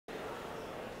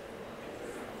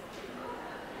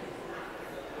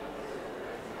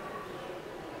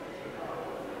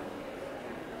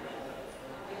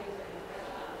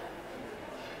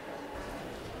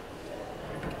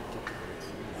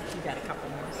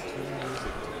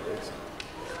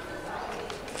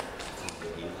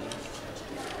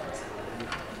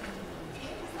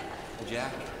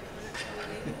Jack?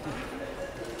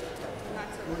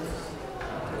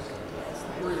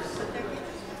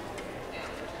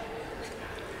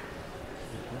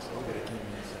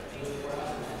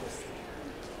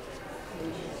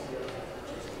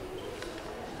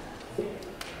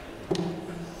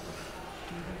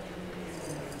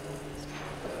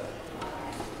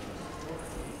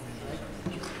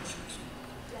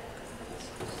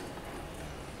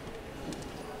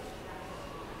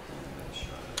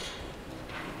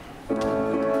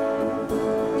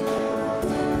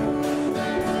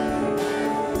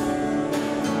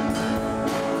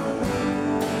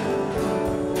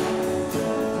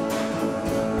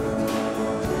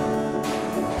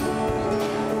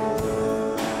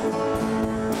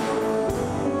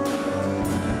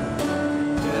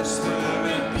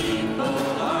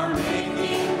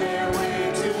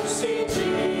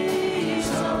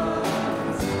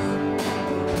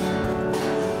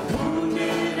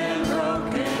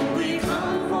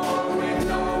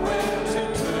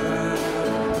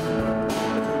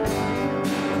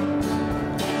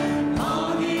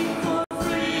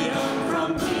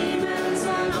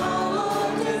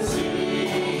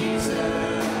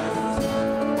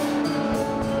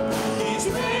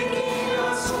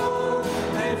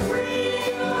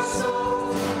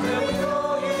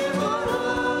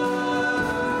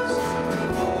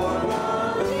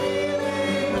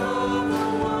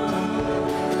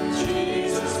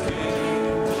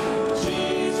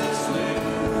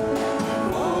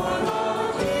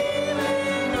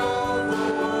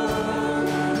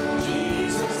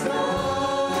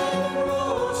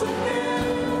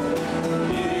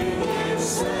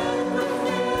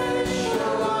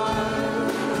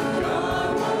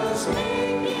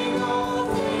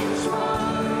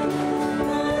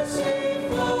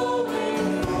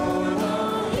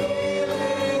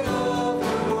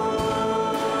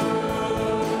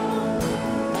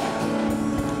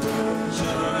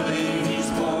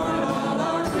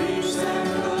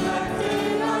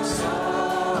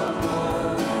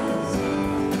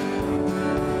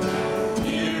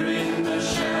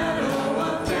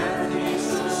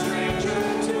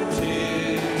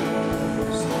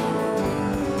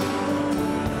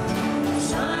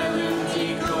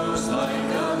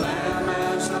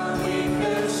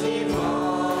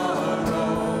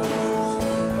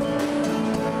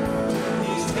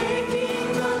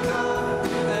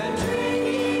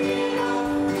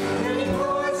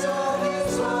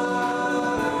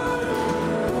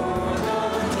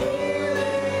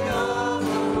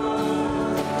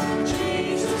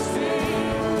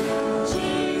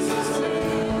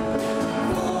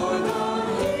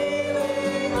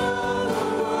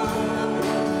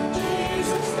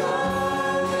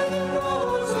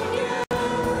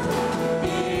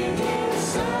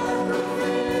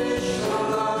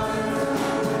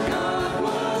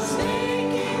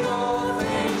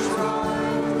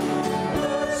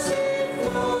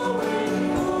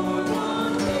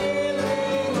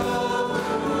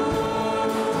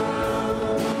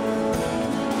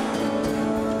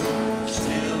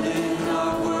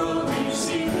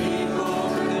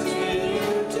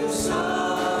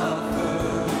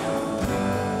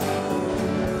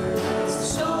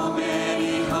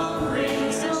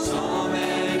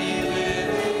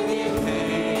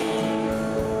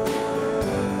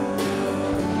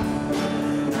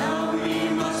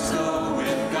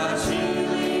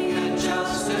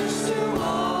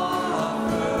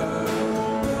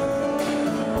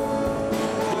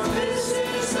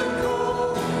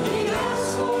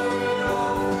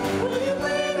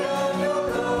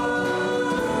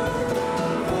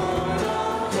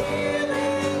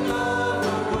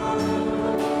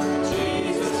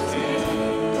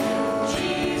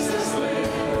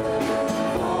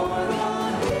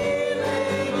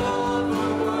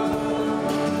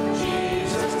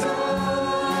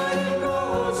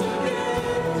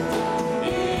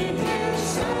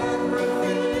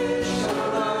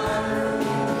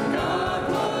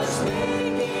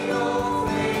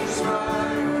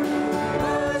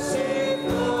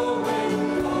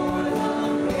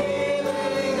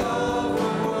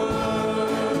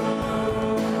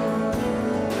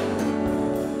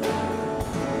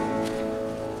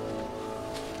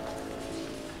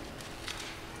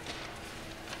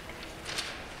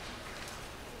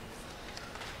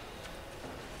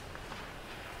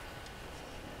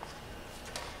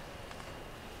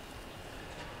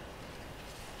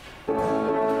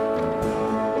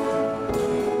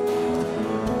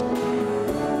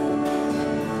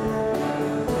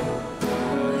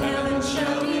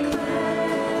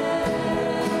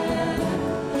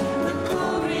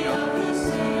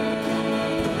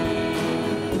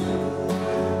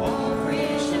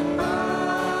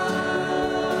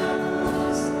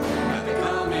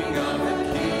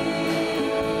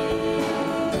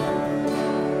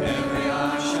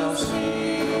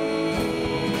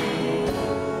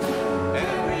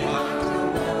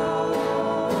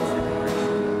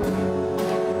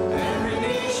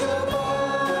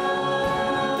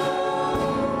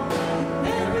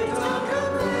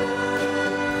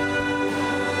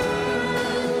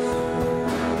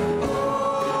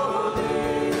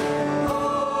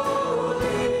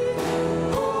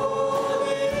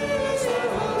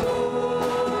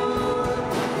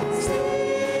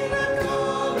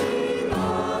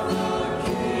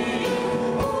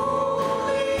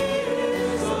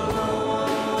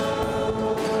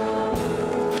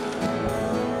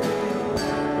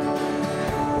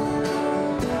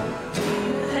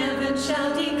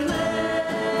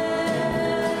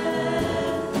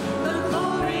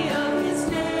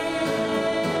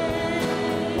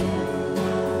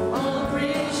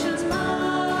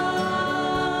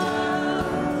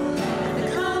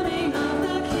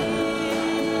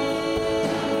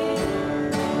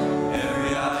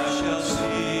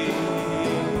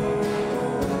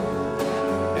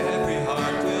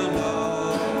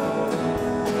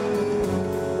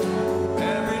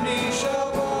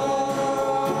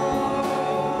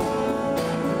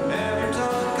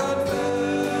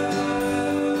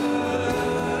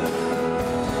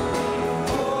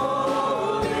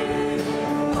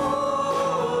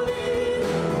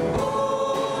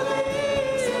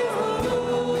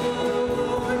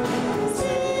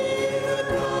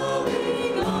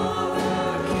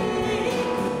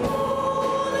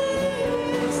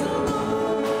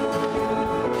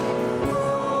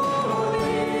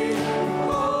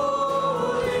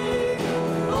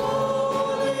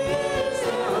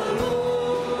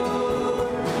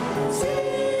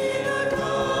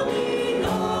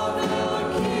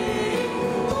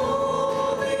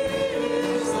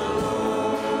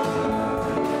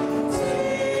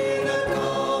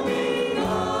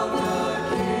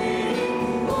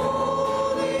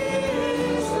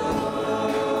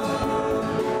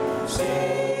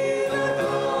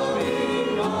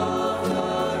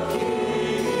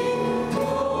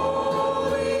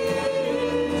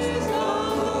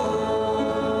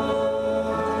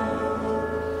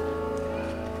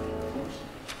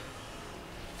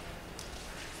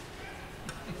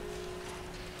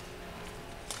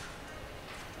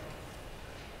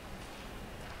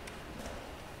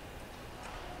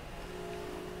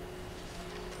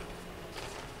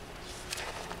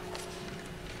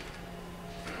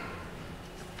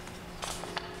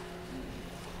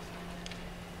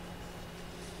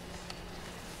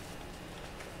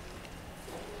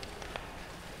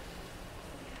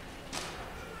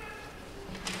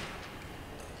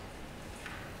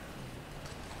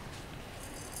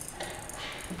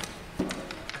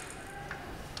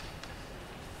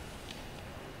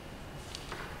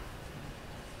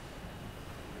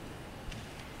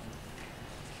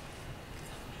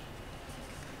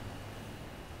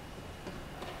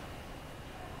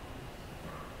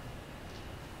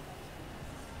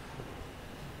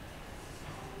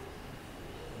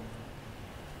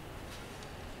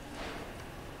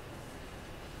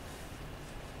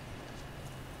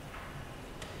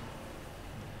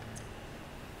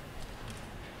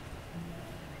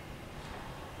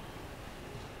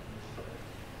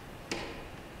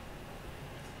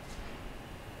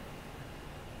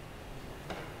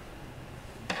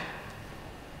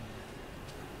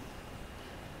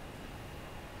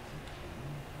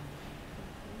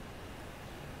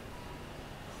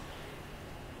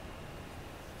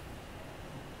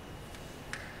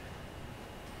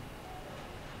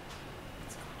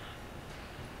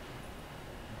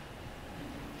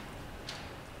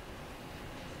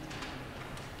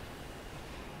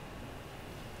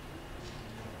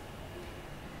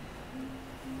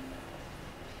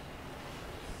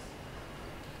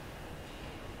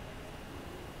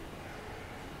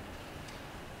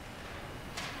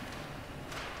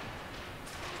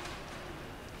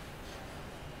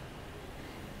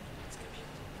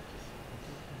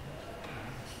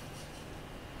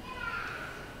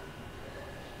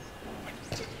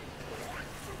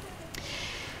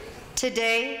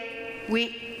 Today,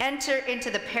 we enter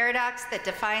into the paradox that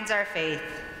defines our faith.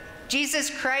 Jesus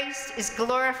Christ is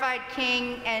glorified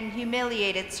King and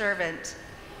humiliated servant.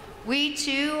 We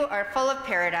too are full of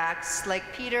paradox. Like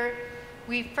Peter,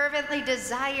 we fervently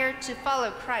desire to follow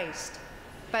Christ,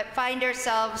 but find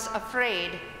ourselves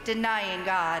afraid, denying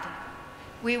God.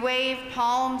 We wave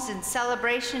palms in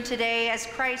celebration today as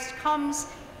Christ comes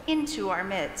into our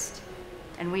midst,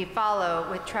 and we follow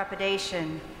with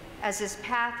trepidation as his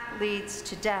path leads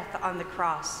to death on the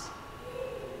cross.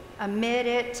 Amid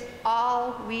it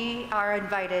all, we are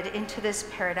invited into this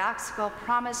paradoxical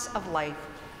promise of life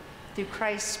through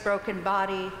Christ's broken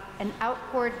body and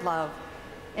outpoured love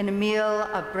in a meal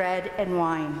of bread and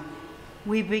wine.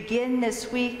 We begin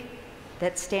this week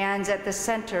that stands at the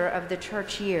center of the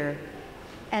church year,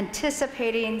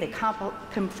 anticipating the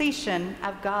completion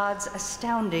of God's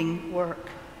astounding work.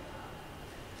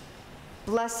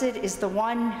 Blessed is the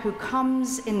one who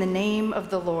comes in the name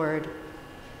of the Lord.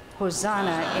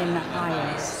 Hosanna in the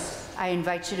highest. I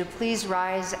invite you to please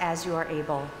rise as you are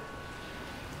able.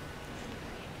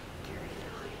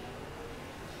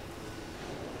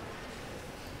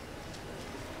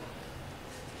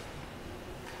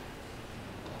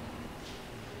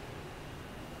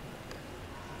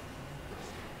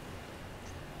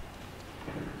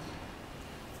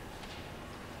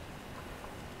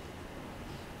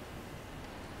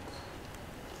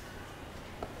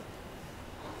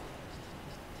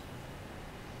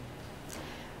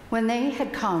 When they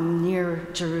had come near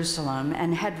Jerusalem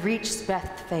and had reached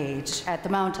Bethphage at the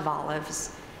Mount of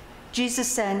Olives, Jesus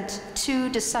sent 2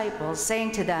 disciples,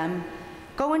 saying to them,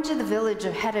 "Go into the village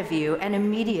ahead of you, and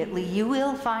immediately you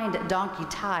will find a donkey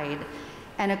tied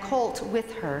and a colt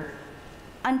with her.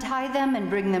 Untie them and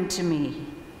bring them to me.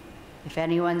 If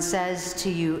anyone says to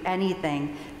you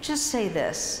anything, just say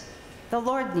this, 'The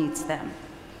Lord needs them,'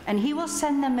 and he will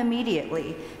send them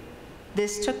immediately."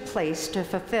 This took place to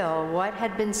fulfill what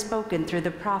had been spoken through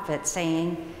the prophet,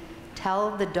 saying,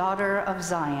 "Tell the daughter of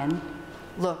Zion,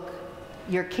 look,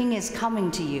 your king is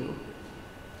coming to you,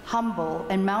 humble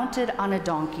and mounted on a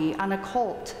donkey, on a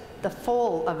colt, the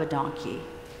foal of a donkey."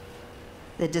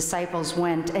 The disciples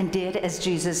went and did as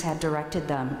Jesus had directed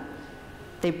them.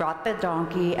 They brought the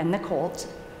donkey and the colt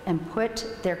and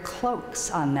put their cloaks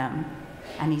on them,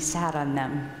 and he sat on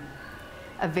them.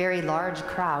 A very large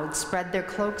crowd spread their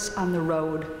cloaks on the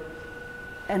road,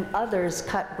 and others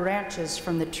cut branches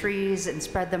from the trees and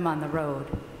spread them on the road.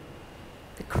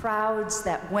 The crowds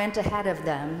that went ahead of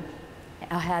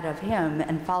him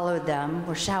and followed them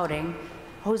were shouting,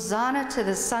 "Hosanna to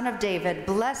the Son of David!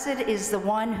 Blessed is the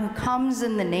one who comes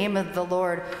in the name of the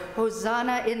Lord!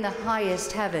 Hosanna in the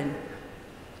highest heaven!"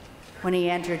 When he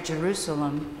entered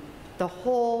Jerusalem, the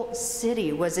whole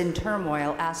city was in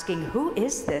turmoil, asking, "Who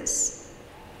is this?"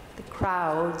 The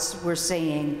crowds were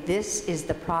saying, "This is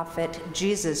the prophet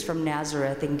Jesus from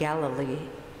Nazareth in Galilee."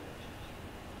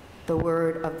 The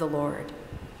word of the Lord.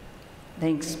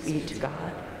 Thanks be to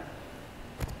God.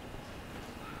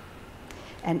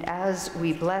 And as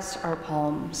we bless our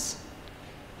palms,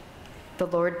 the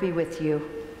Lord be with you.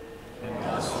 And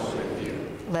also with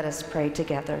you. Let us pray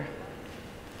together.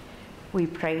 We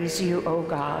praise you, O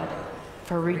God,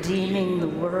 for redeeming the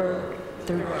world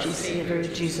through our Savior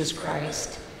Jesus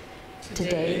Christ.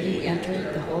 Today he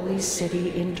entered the holy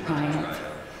city in triumph.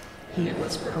 He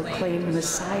was proclaimed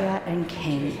Messiah and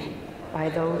King by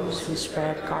those who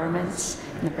spread garments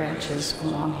and the branches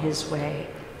along his way.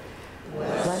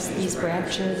 Bless these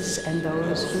branches and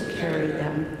those who carry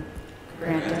them.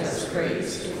 Grant us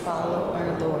grace to follow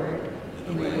our Lord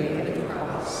in the way of the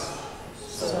cross,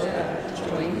 so that,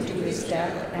 joined to his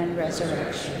death and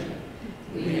resurrection,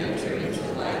 we enter into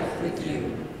life with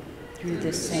you, through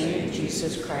the same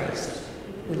Jesus Christ,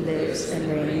 who lives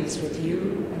and reigns with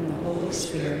you and the Holy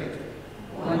Spirit,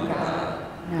 one God,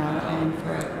 now and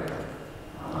forever.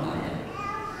 Amen.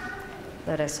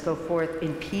 Let us go forth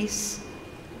in peace,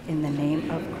 in the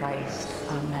name of Christ.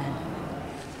 Amen.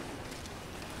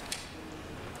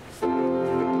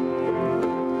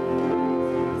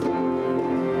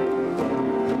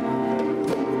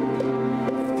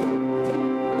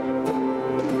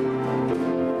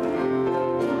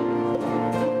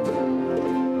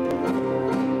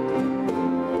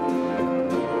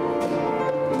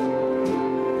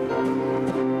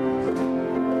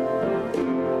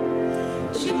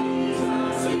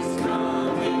 Jesus is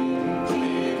coming,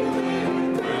 take away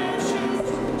the branches.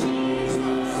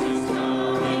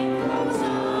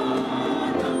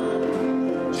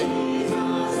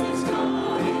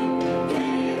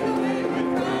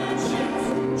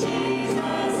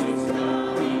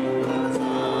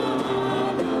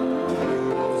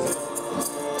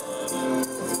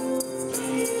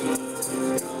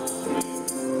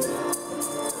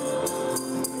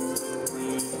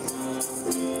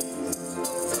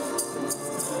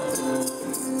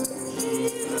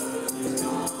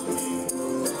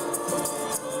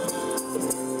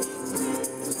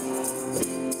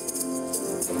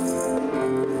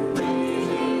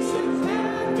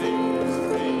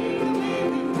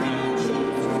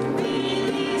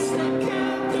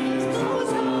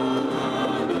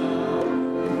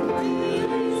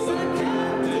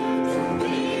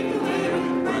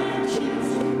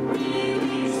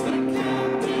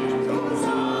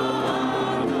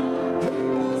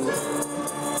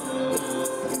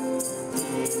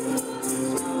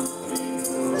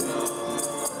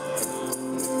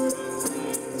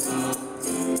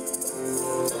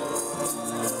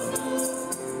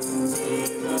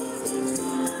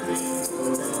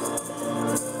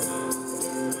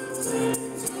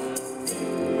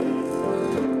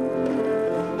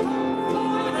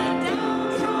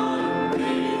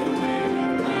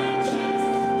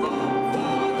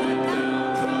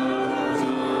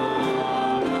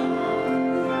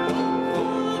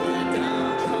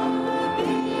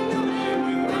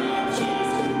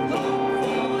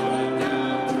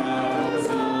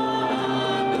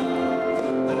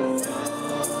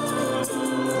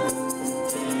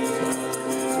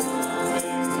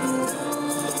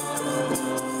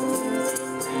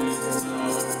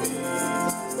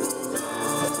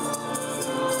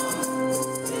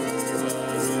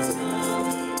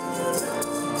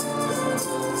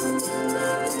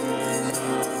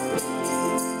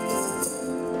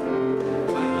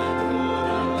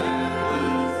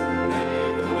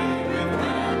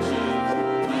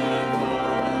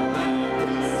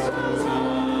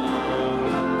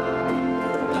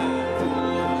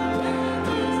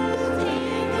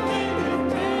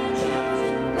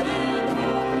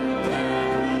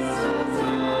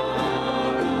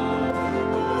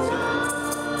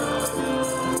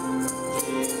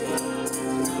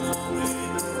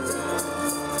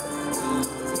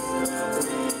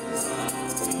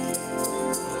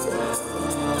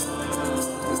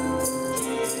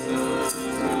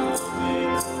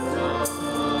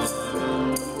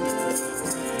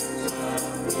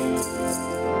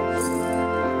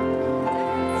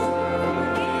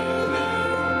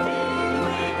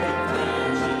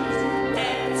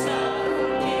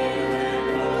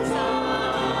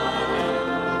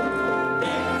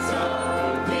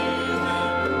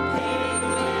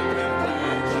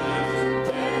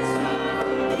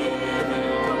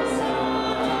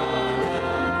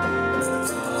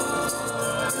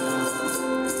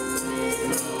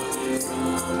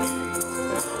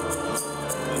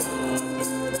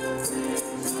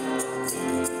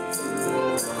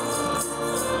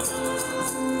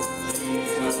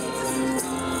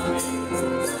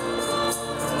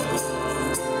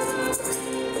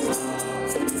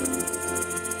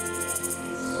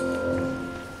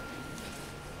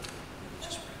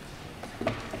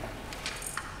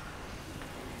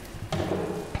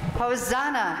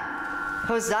 Hosanna!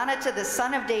 Hosanna to the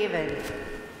Son of David.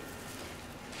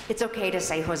 It's okay to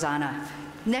say Hosanna.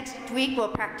 Next week we'll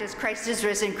practice Christ is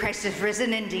risen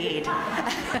indeed.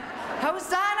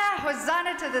 Hosanna!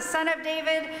 Hosanna to the Son of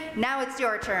David. Now it's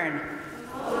your turn.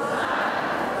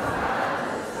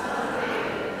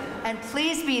 And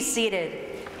please be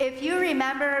seated. If you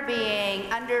remember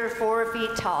being under 4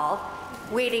 feet tall,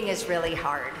 waiting is really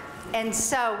hard. And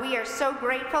so we are so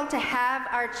grateful to have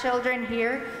our children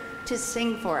here to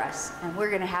sing for us. And we're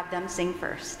going to have them sing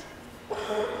first.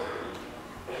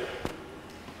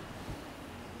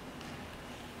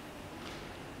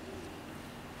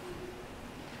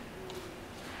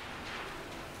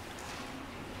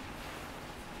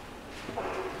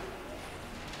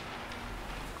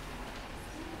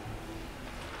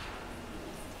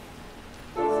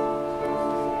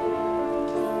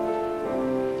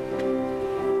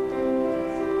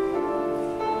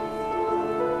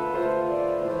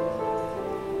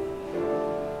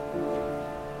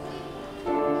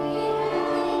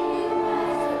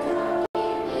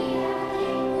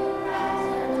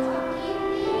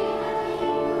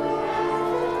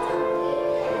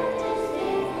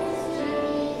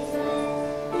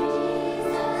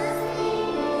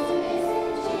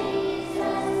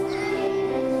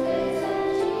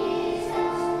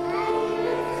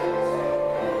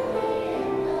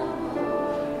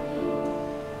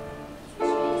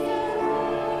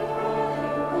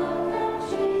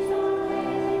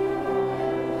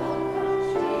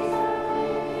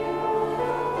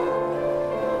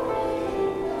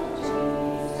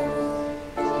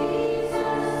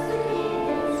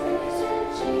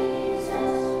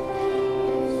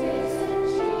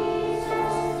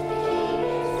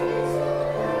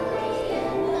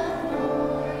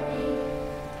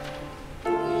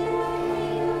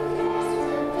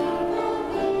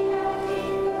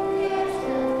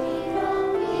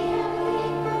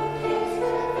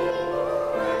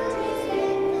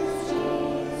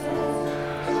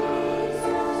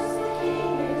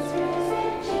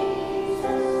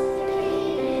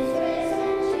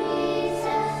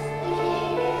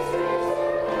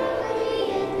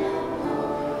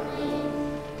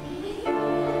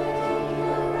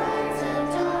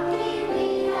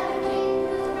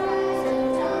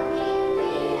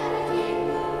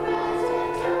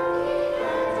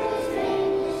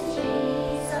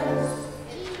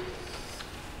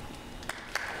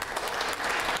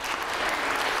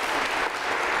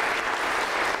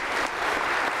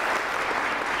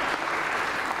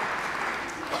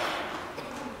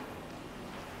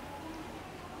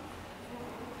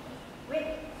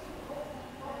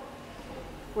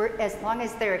 As long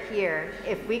as they're here,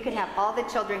 if we could have all the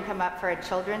children come up for a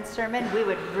children's sermon, we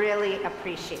would really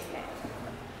appreciate it.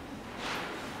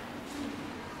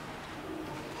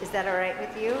 Is that all right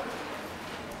with you?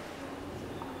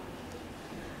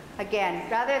 Again,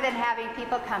 rather than having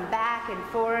people come back and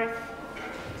forth,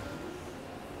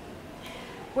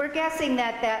 we're guessing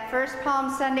that that first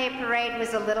Palm Sunday parade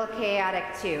was a little chaotic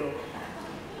too.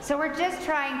 So we're just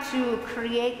trying to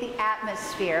create the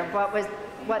atmosphere of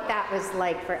what that was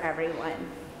like for everyone.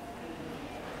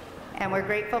 And we're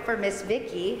grateful for Miss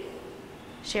Vicky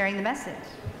sharing the message.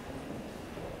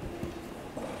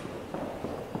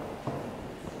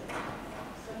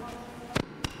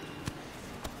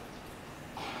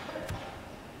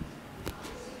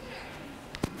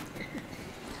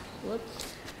 Whoops.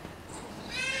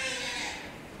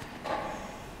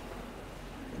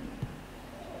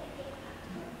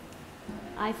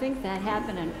 I think that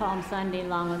happened on Palm Sunday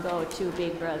long ago too,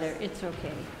 Big Brother. It's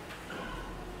okay.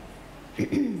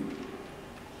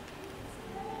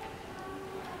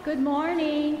 Good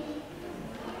morning.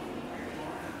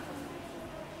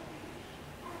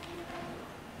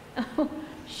 Oh,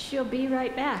 she'll be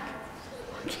right back.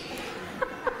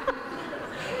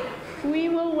 We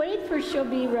will wait for she'll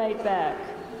be right back.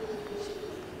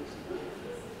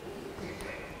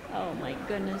 Oh my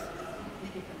goodness.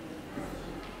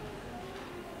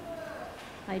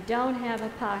 I don't have a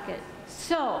pocket,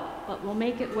 but we'll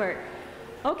make it work.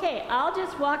 Okay, I'll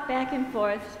just walk back and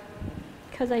forth,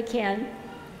 because I can.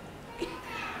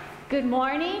 Good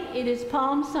morning, it is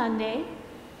Palm Sunday,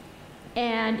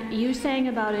 and you sang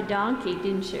about a donkey,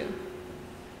 didn't you?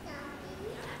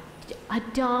 A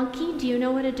donkey? Do you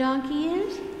know what a donkey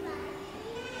is?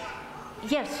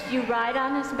 Yes, you ride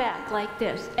on his back like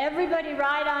this. Everybody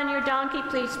ride on your donkey,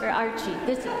 please, for Archie.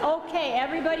 This is okay,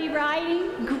 everybody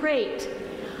riding? Great.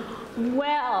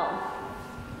 Well,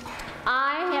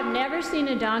 I have never seen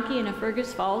a donkey in a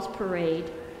Fergus Falls parade,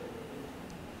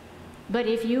 but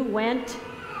if you went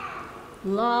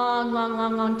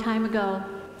long time ago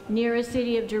near a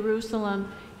city of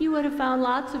Jerusalem, you would have found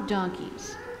lots of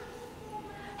donkeys.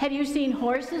 Have you seen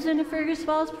horses in a Fergus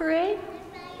Falls parade?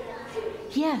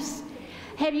 Yes.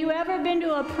 Have you ever been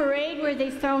to a parade where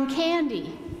they've thrown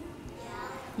candy?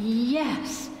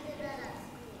 Yes.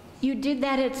 You did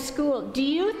that at school. Do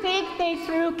you think they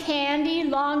threw candy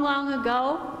long, long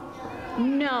ago?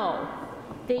 No,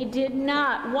 they did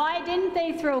not. Why didn't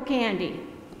they throw candy?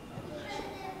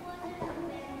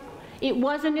 It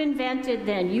wasn't invented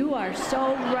then. You are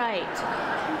so right.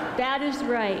 That is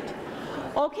right.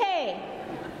 Okay,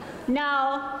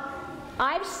 now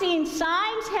I've seen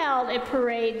signs held at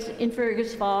parades in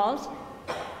Fergus Falls,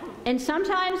 and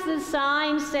sometimes the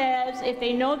sign says, if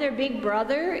they know their big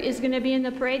brother is going to be in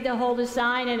the parade, they'll hold a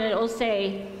sign and it'll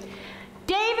say,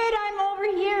 David, I'm over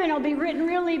here, and it'll be written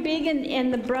really big,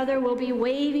 and the brother will be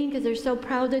waving because they're so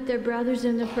proud that their brother's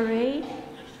in the parade.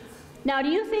 Now, do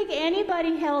you think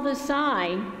anybody held a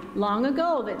sign long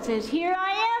ago that says, here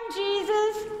I am,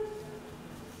 Jesus?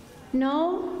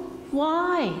 No?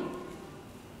 Why?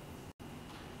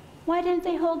 Why didn't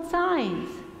they hold signs?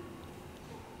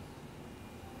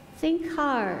 Think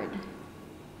hard.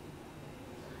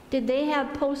 Did they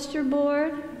have poster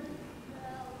board?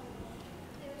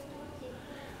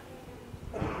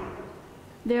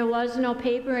 There was no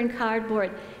paper and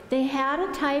cardboard. They had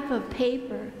a type of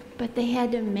paper, but they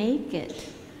had to make it.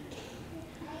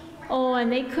 Oh,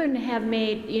 and they couldn't have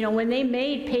made, you know, when they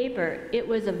made paper, it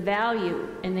was of value,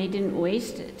 and they didn't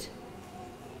waste it.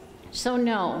 So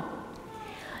no,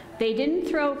 they didn't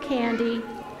throw candy,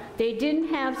 they didn't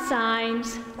have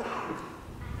signs,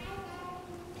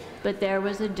 but there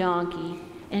was a donkey.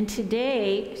 And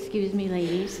today, excuse me,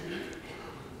 ladies,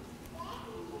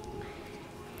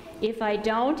 if I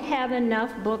don't have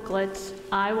enough booklets,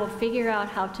 I will figure out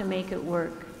how to make it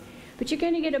work. But you're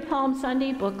going to get a Palm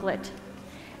Sunday booklet.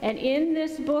 And in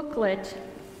this booklet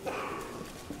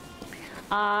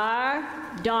are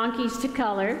donkeys to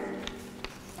color,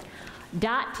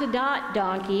 dot-to-dot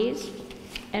donkeys.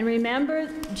 And remember,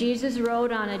 Jesus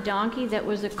rode on a donkey that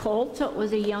was a colt, so it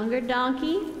was a younger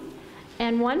donkey.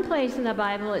 And one place in the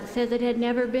Bible it says it had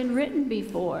never been ridden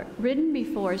before.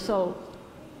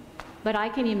 But I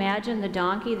can imagine the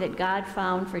donkey that God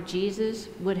found for Jesus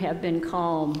would have been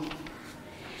calm.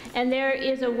 And there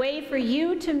is a way for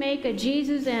you to make a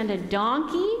Jesus and a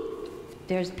donkey.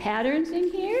 There's patterns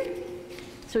in here.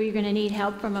 So you're going to need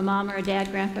help from a mom or a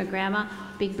dad, grandpa, grandma,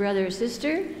 big brother or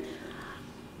sister.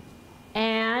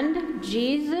 And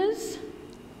Jesus,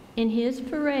 in his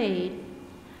parade,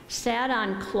 sat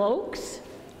on cloaks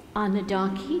on the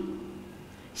donkey.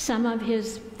 Some of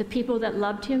the people that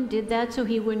loved him did that so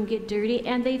he wouldn't get dirty,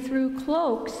 and they threw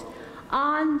cloaks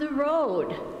on the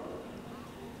road.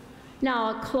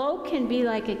 Now, a cloak can be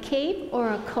like a cape or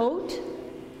a coat.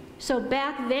 So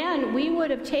back then, we would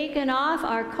have taken off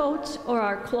our coats or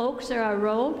our cloaks or our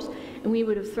robes, and we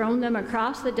would have thrown them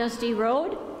across the dusty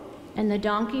road, and the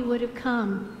donkey would have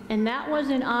come. And that was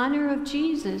in honor of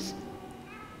Jesus.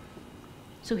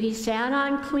 So he sat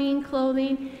on clean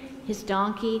clothing. His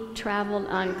donkey traveled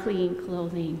on clean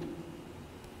clothing.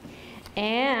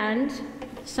 And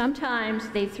sometimes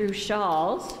they threw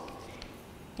shawls.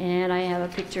 And I have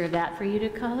a picture of that for you to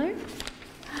color.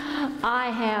 I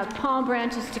have palm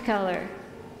branches to color.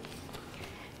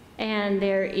 And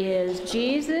there is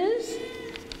Jesus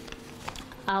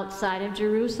outside of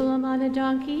Jerusalem on a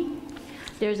donkey.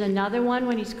 There's another one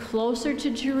when he's closer to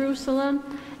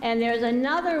Jerusalem. And there's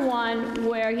another one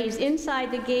where he's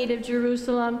inside the gate of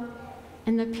Jerusalem,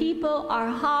 and the people are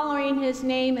hollering his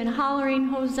name and hollering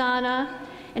Hosanna.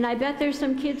 And I bet there's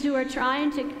some kids who are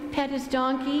trying to pet his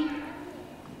donkey.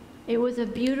 It was a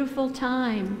beautiful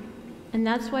time. And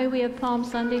that's why we have Palm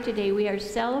Sunday today. We are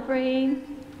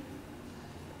celebrating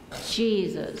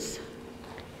Jesus.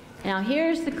 Now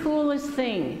here's the coolest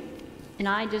thing, and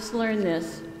I just learned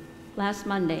this last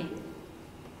Monday.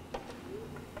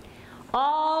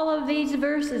 All of these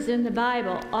verses in the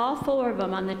Bible, all 4 of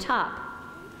them on the top,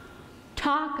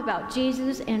 talk about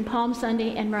Jesus and Palm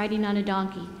Sunday and riding on a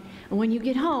donkey. And when you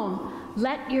get home,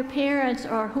 let your parents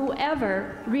or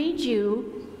whoever read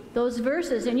you those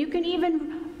verses. And you can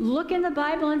even look in the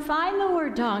Bible and find the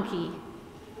word donkey.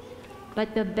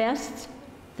 But the best,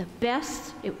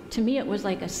 to me it was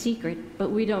like a secret,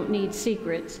 but we don't need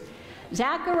secrets.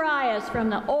 Zacharias from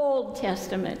the Old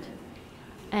Testament.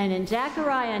 And in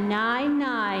Zechariah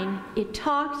 9:9, it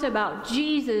talks about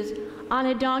Jesus on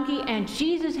a donkey, and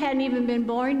Jesus hadn't even been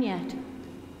born yet.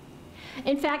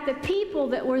 In fact, the people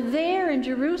that were there in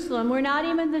Jerusalem were not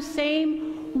even the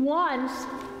same ones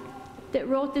that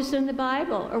wrote this in the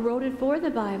Bible or wrote it for the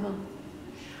Bible.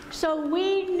 So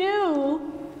we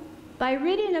knew By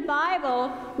reading the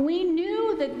Bible, we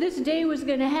knew that this day was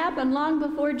going to happen long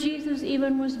before Jesus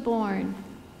even was born,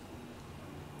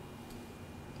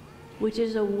 which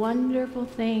is a wonderful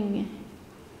thing.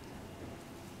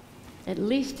 At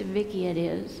least to Vicki it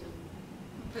is.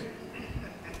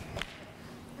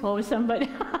 Oh, somebody.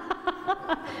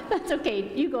 That's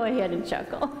okay. You go ahead and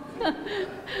chuckle.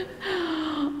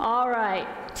 All right.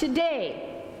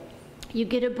 Today, you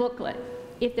get a booklet.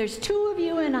 If there's 2 of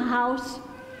you in a house,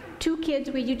 2 kids,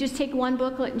 will you just take one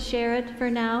booklet and share it for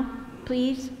now,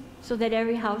 please, so that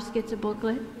every house gets a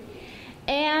booklet?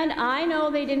 And I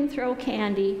know they didn't throw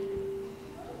candy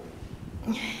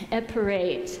at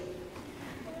parades,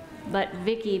 but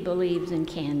Vicki believes in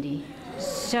candy.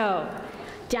 So,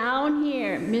 down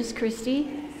here, Miss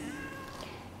Christie,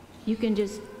 you can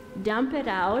just dump it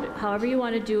out, however you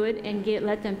want to do it, and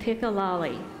let them pick a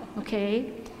lolly,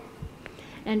 okay?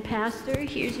 And Pastor,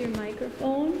 here's your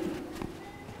microphone.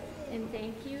 And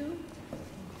thank you.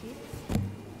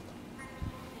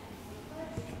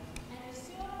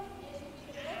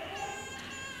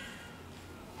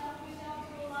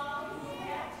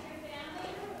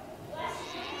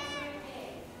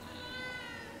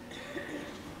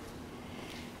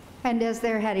 And as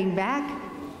they're heading back,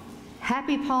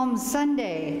 Happy Palm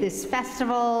Sunday, this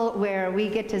festival where we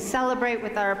get to celebrate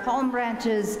with our palm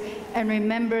branches and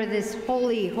remember this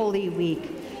holy, holy week.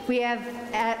 We have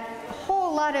a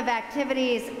whole lot of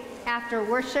activities after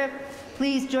worship.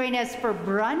 Please join us for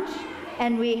brunch,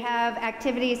 and we have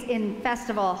activities in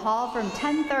Festival Hall from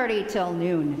 10:30 till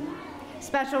noon.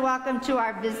 Special welcome to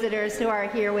our visitors who are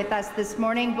here with us this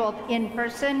morning, both in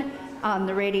person, on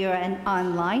the radio, and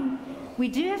online. We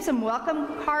do have some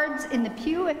welcome cards in the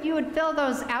pew. If you would fill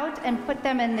those out and put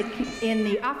them in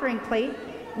the offering plate,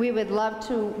 we would love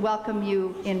to welcome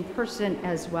you in person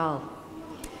as well.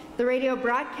 The radio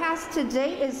broadcast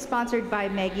today is sponsored by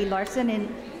Maggie Larson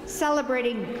in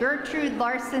celebrating Gertrude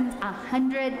Larson's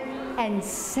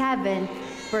 107th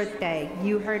birthday.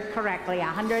 You heard correctly,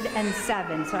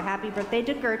 107. So happy birthday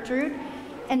to Gertrude.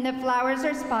 And the flowers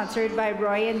are sponsored by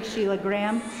Roy and Sheila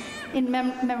Graham in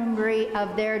memory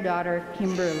of their daughter,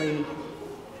 Kimberly.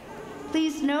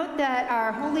 Please note that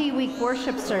our Holy Week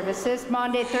worship services,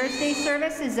 Maundy Thursday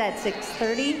service is at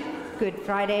 6:30, Good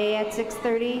Friday at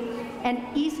 6:30, and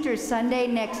Easter Sunday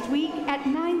next week at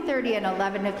 9:30 and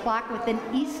 11 o'clock with an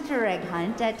Easter egg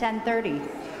hunt at 10:30.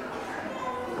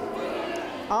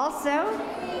 Also,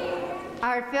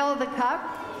 our Fill the Cup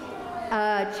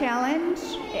challenge,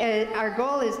 our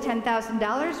goal is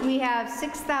 $10,000. We have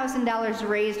 $6,000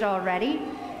 raised already.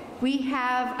 We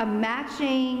have a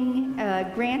matching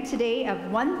grant today of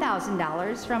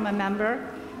 $1,000 from a member.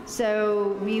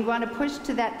 So we want to push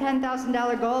to that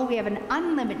 $10,000 goal. We have an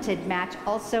unlimited match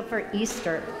also for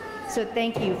Easter. So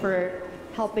thank you for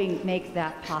helping make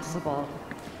that possible.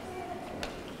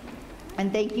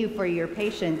 And thank you for your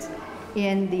patience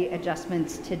in the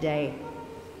adjustments today.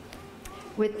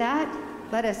 With that,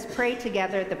 let us pray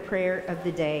together the prayer of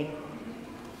the day.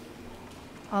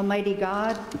 Almighty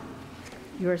God,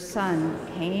 your Son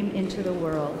came into the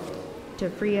world to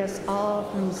free us all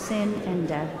from sin and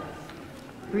death.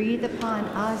 Breathe upon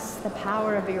us the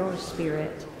power of your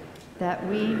Spirit, that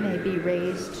we may be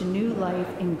raised to new life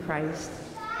in Christ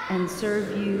and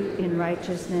serve you in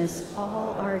righteousness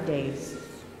all our days.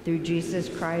 Through Jesus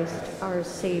Christ, our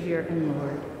Savior and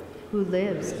Lord, who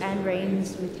lives and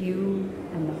reigns with you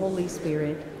and the Holy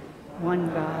Spirit,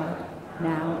 one God,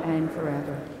 now and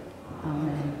forever.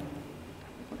 Amen.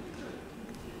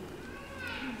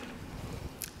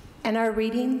 And our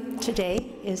reading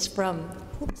today is from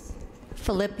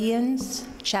Philippians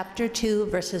chapter 2,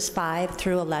 verses 5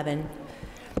 through 11.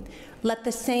 Let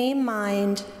the same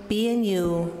mind be in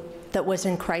you that was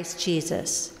in Christ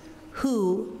Jesus,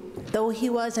 who, though he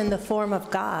was in the form of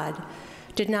God,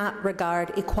 did not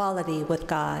regard equality with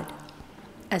God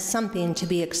as something to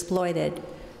be exploited,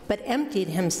 but emptied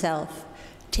himself,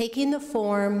 taking the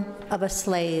form of a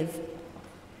slave,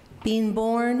 being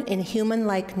born in human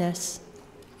likeness,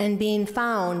 and being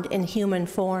found in human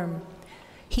form.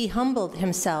 He humbled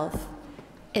himself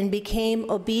and became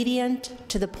obedient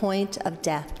to the point of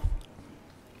death,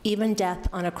 even death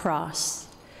on a cross.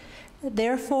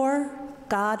 Therefore,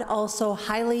 God also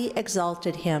highly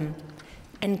exalted him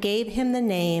and gave him the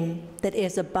name that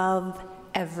is above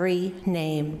every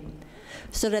name,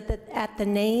 so that at the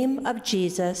name of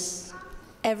Jesus,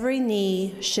 every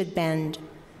knee should bend,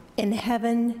 in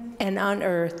heaven and on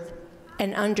earth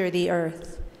and under the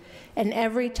earth, and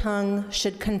every tongue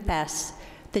should confess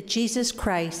that Jesus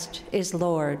Christ is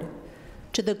Lord,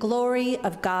 to the glory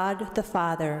of God the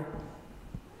Father.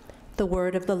 The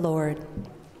word of the Lord.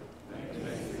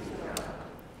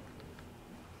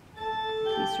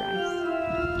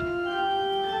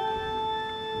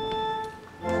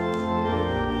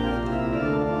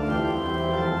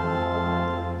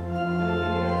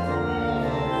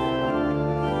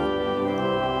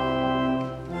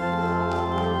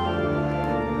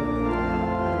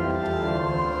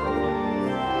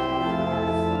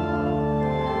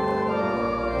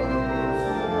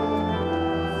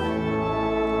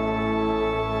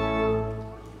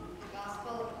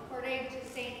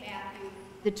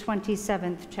 the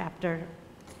 27th chapter.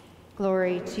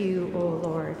 Glory to you, O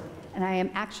Lord. And I am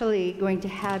actually going to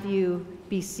have you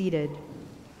be seated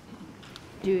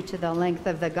due to the length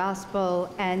of the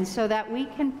gospel, and so that we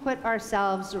can put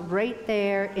ourselves right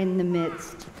there in the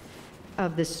midst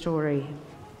of the story.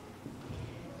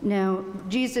 Now,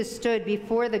 Jesus stood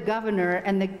before the governor,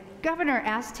 and the governor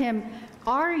asked him,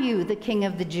 "Are you the king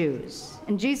of the Jews?"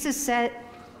 And Jesus said,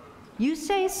 "You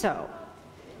say so."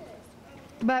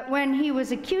 But when he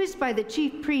was accused by the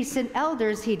chief priests and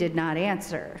elders, he did not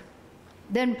answer.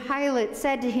 Then Pilate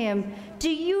said to him, "Do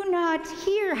you not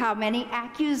hear how many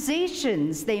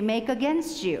accusations they make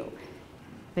against you?"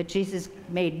 But Jesus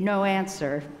made no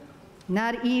answer,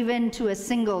 not even to a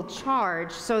single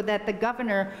charge, so that the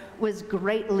governor was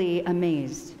greatly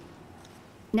amazed.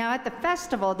 Now at the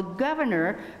festival, the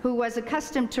governor, who was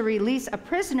accustomed to release a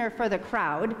prisoner for the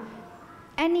crowd,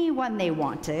 anyone they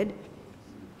wanted,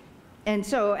 and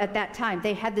so at that time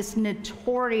they had this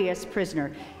notorious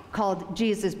prisoner called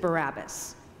Jesus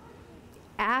Barabbas.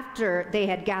 After they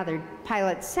had gathered,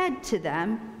 Pilate said to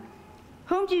them,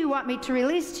 "Whom do you want me to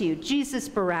release to you, Jesus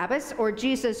Barabbas or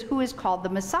Jesus who is called the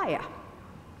Messiah?"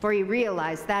 For he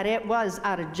realized that it was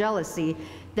out of jealousy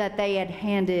that they had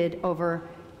handed over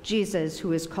Jesus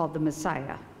who is called the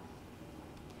Messiah.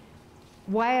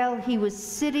 While he was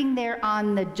sitting there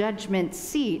on the judgment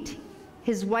seat,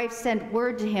 his wife sent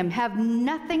word to him, "Have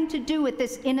nothing to do with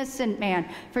this innocent man,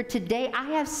 for today I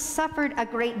have suffered a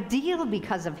great deal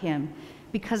because of him,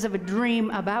 because of a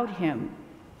dream about him."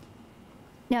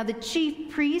 Now the chief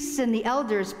priests and the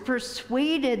elders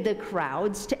persuaded the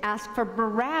crowds to ask for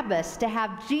Barabbas to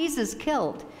have Jesus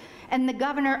killed. And the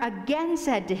governor again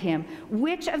said to him,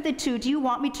 "Which of the two do you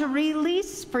want me to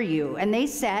release for you?" And they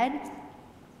said,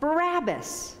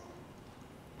 "Barabbas."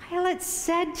 Pilate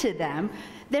said to them,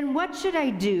 "Then what should I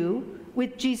do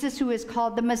with Jesus who is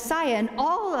called the Messiah?" And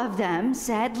all of them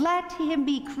said, "Let him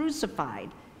be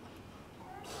crucified."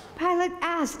 Pilate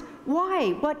asked,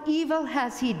 "Why? What evil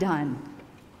has he done?"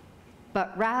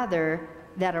 But rather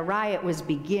that a riot was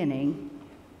beginning,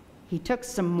 he took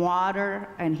some water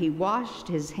and he washed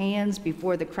his hands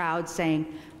before the crowd, saying,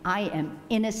 "I am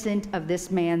innocent of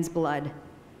this man's blood.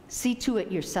 See to it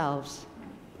yourselves."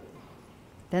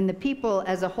 Then the people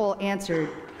as a whole answered,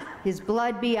 "His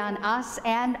blood be on us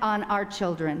and on our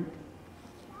children."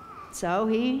 So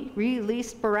he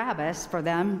released Barabbas for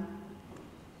them.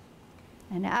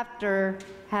 And after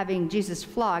having Jesus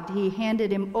flogged, he handed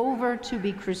him over to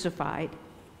be crucified.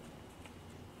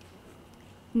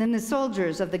 And then the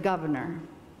soldiers of the governor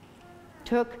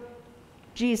took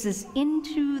Jesus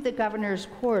into the governor's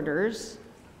quarters,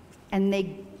 and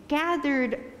they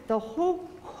gathered the whole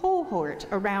cohort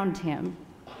around him,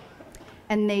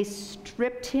 and they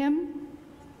stripped him,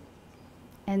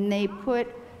 and they put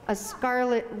a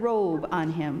scarlet robe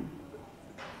on him,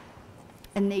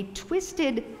 and they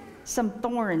twisted some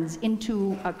thorns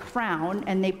into a crown,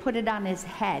 and they put it on his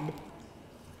head.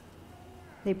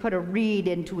 They put a reed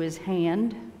into his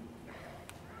hand,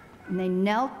 and they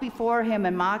knelt before him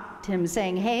and mocked him,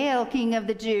 saying, "Hail, King of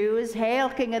the Jews! Hail,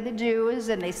 King of the Jews!"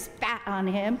 And they spat on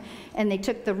him, and they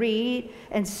took the reed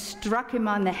and struck him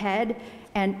on the head,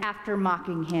 and after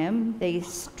mocking him, they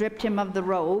stripped him of the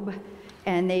robe,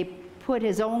 and they put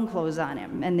his own clothes on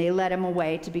him, and they led him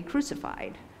away to be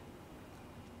crucified.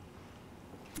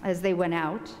 As they went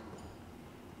out,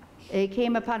 they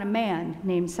came upon a man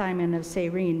named Simon of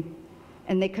Cyrene,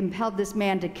 and they compelled this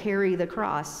man to carry the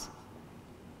cross.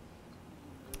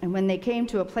 And when they came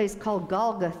to a place called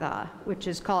Golgotha, which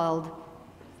is called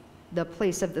the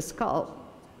place of the skull,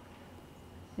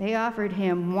 they offered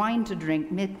him wine to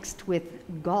drink mixed with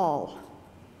gall.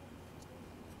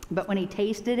 But when he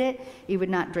tasted it, he would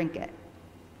not drink it.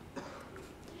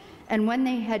 And when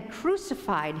they had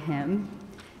crucified him,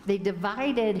 they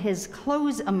divided his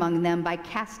clothes among them by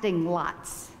casting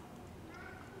lots.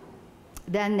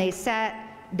 Then they sat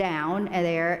down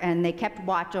there and they kept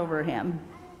watch over him.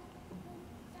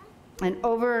 And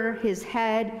over his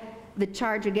head, the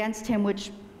charge against him,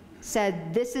 which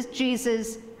said, "This is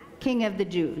Jesus, King of the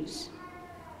Jews."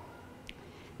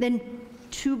 Then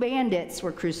 2 bandits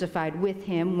were crucified with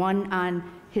him, one on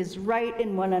his right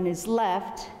and one on his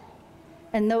left.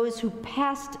 And those who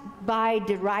passed by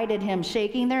derided him,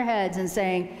 shaking their heads and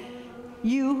saying,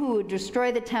 "You who would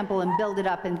destroy the temple and build it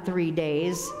up in 3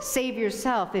 days, save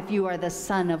yourself if you are the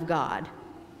Son of God.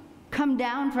 Come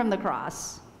down from the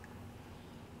cross."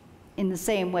 In the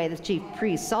same way, the chief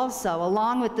priests also,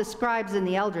 along with the scribes and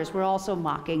the elders, were also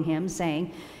mocking him,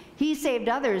 saying, "He saved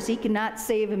others, he cannot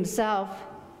save himself.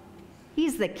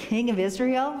 He's the King of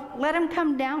Israel. Let him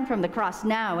come down from the cross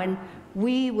now, and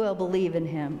we will believe in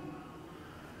him."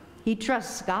 He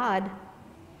trusts God.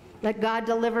 Let God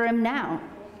deliver him now,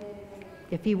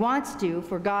 if he wants to,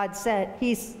 for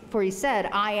he said,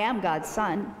 I am God's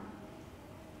son.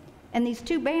 And these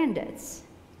two bandits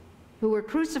who were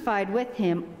crucified with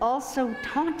him also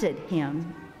taunted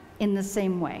him in the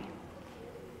same way.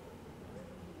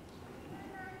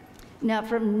 Now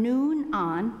from noon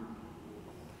on,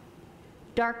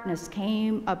 darkness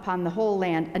came upon the whole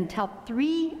land until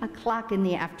 3 o'clock in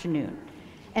the afternoon.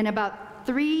 And about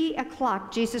 3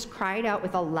 o'clock, Jesus cried out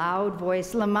with a loud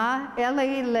voice, Lama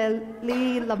Eli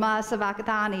lama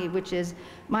sabachthani, which is,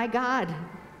 my God,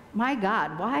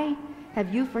 why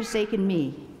have you forsaken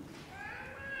me?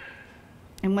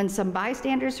 And when some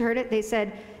bystanders heard it, they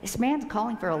said, this man's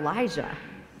calling for Elijah.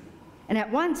 And at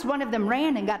once one of them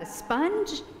ran and got a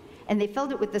sponge, and they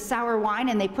filled it with the sour wine,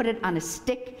 and they put it on a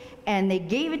stick, and they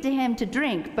gave it to him to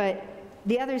drink. But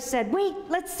the others said, wait,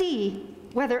 let's see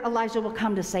whether Elijah will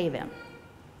come to save him.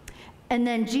 And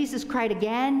then Jesus cried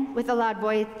again with a loud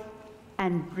voice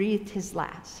and breathed his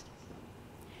last.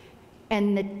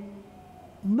 And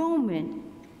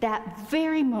that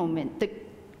very moment, the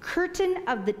curtain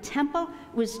of the temple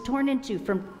was torn in two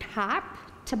from top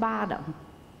to bottom.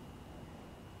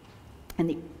 And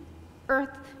the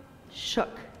earth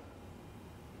shook,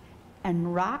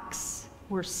 and rocks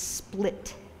were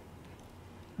split.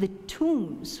 The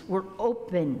tombs were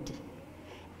opened,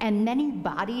 and many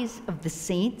bodies of the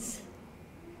saints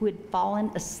who had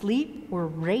fallen asleep were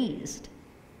raised.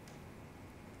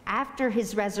 After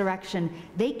his resurrection,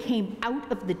 they came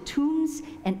out of the tombs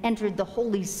and entered the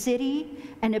holy city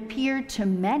and appeared to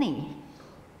many.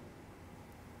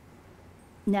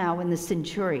 Now, when the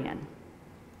centurion,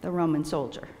 the Roman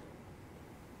soldier,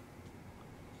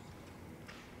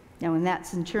 now when that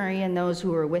centurion, those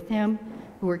who were with him,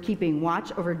 who were keeping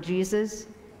watch over Jesus,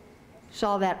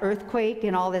 saw that earthquake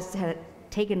and all this had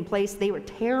taken place, they were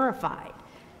terrified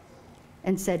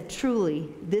and said, truly,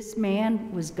 this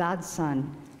man was God's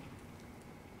son.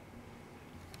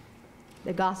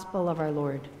 The gospel of our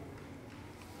Lord.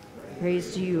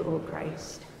 Praise to you, O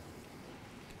Christ.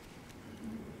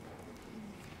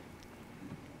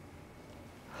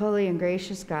 Holy and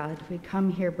gracious God, we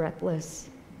come here breathless.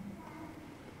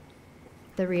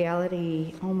 The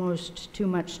reality almost too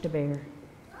much to bear.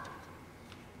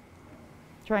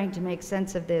 Trying to make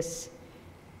sense of this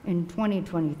in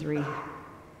 2023.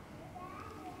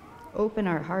 Open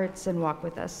our hearts and walk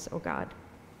with us, O God.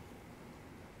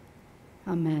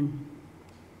 Amen.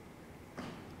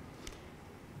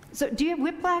 So do you have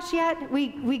whiplash yet?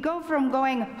 We go from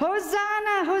going,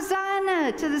 Hosanna,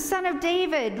 Hosanna, to the Son of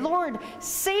David. Lord,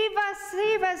 save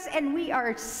us, and we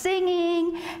are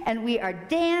singing, and we are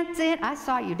dancing. I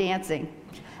saw you dancing.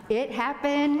 It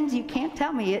happened. You can't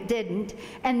tell me it didn't.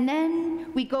 And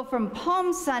then we go from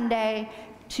Palm Sunday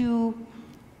to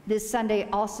this Sunday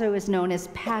also is known as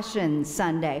Passion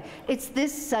Sunday. It's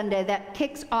this Sunday that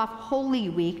kicks off Holy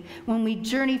Week when we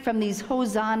journey from these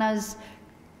hosannas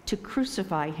to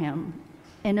crucify him.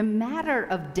 In a matter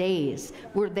of days,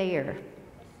 we're there.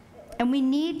 And we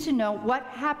need to know what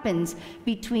happens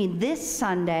between this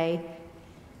Sunday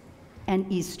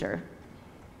and Easter.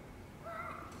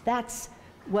 That's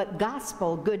what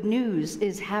gospel, good news,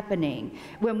 is happening.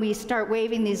 When we start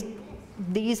waving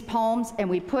these palms and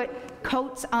we put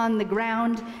coats on the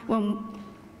ground,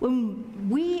 when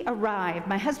we arrived,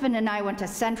 my husband and I went to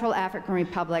Central African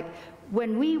Republic.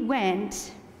 When we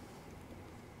went,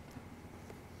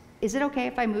 is it okay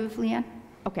if I move, Leanne?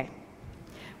 Okay.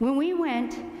 When we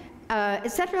went,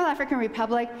 Central African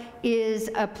Republic is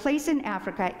a place in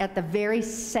Africa at the very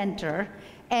center,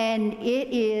 and it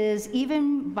is,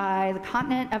 even by the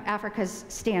continent of Africa's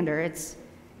standards,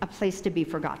 a place to be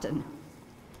forgotten.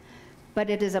 But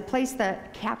it is a place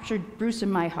that captured Bruce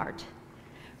and my heart.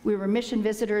 We were mission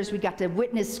visitors. We got to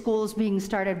witness schools being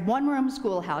started, one-room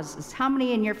schoolhouses. How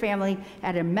many in your family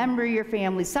had a member of your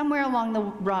family somewhere along the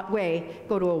way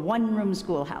go to a one-room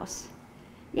schoolhouse?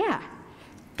 Yeah,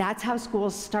 that's how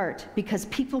schools start, because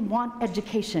people want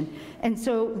education. And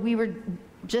so we were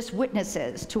just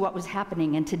witnesses to what was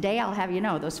happening. And today, I'll have you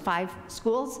know, those 5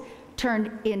 schools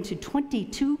turned into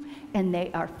 22, and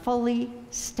they are fully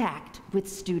stacked with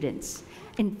students.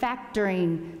 In fact,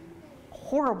 during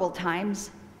horrible times,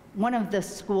 one of the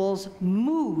schools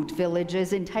moved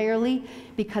villages entirely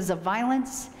because of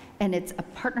violence, and it's a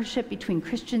partnership between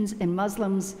Christians and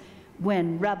Muslims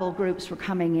when rebel groups were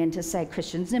coming in to say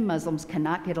Christians and Muslims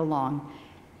cannot get along.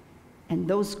 And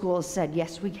those schools said,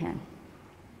 yes, we can.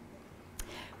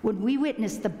 When we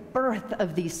witnessed the birth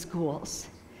of these schools,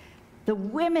 The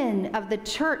women of the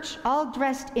church, all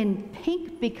dressed in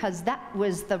pink because that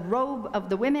was the robe of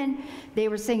the women. They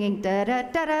were singing da da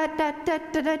da da da da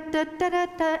da da da da da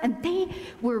da, and they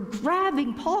were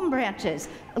grabbing palm branches,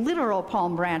 literal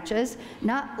palm branches,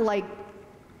 not like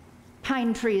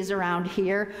pine trees around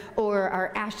here or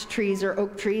our ash trees or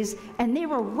oak trees, and they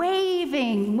were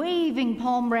waving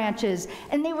palm branches,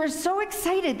 and they were so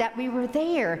excited that we were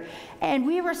there, and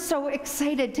we were so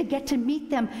excited to get to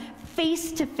meet them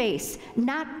face to face,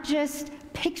 not just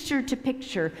picture to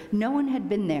picture. No one had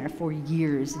been there for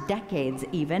years, decades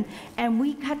even, and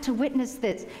we got to witness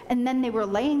this. And then they were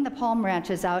laying the palm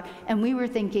branches out, and we were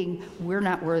thinking, we're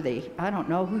not worthy. I don't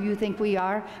know who you think we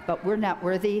are, but we're not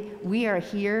worthy. We are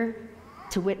here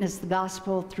to witness the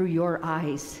gospel through your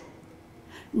eyes.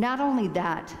 Not only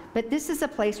that, but this is a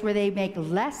place where they make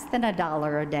less than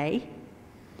 $1 a day,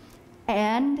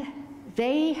 and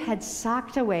they had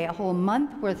socked away a whole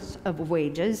month worth of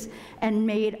wages and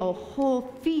made a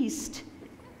whole feast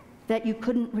that you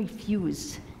couldn't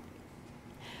refuse.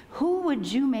 Who would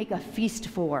you make a feast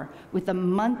for with a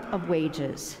month of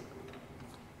wages?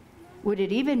 Would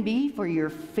it even be for your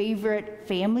favorite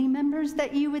family members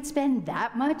that you would spend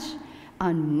that much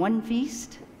on one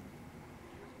feast?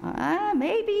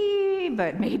 Maybe,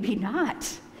 but maybe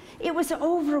not. It was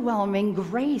overwhelming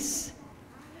grace.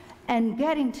 And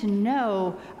getting to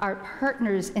know our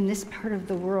partners in this part of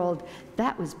the world,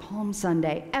 that was Palm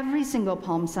Sunday. Every single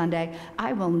Palm Sunday,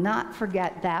 I will not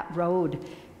forget that road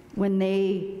when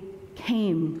they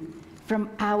came from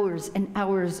hours and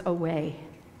hours away.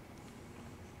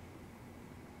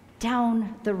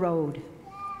 Down the road,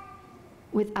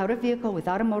 without a vehicle,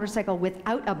 without a motorcycle,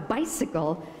 without a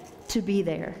bicycle, to be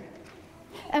there.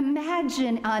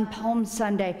 Imagine on Palm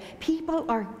Sunday, people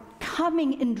are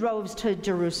coming in droves to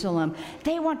Jerusalem.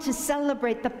 They want to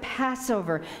celebrate the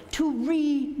Passover, to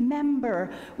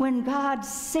remember when God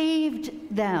saved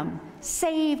them,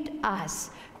 saved us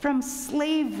from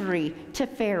slavery to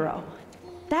Pharaoh.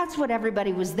 That's what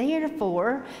everybody was there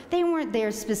for. They weren't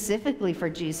there specifically for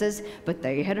Jesus, but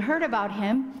they had heard about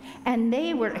him, and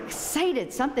they were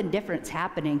excited. Something different's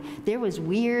happening. There was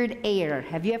weird air.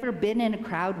 Have you ever been in a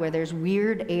crowd where there's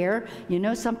weird air? You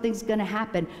know something's going to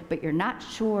happen, but you're not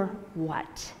sure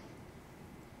what.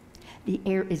 The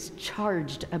air is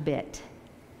charged a bit.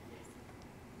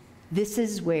 This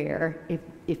is where,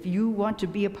 if you want to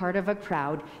be a part of a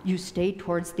crowd, you stay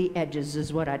towards the edges,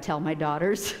 is what I tell my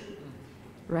daughters.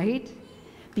 Right?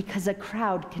 Because a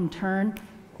crowd can turn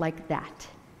like that.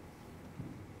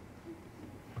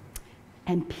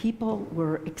 And people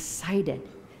were excited.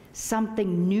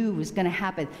 Something new was going to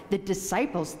happen. The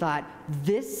disciples thought,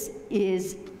 this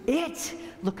is it.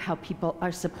 Look how people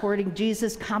are supporting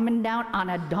Jesus coming down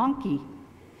on a donkey.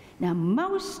 Now,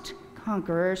 most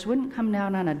conquerors wouldn't come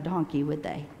down on a donkey, would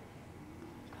they?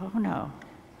 Oh, no.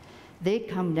 They'd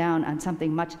come down on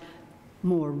something much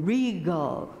more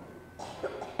regal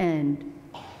and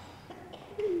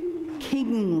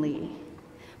kingly.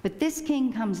 But this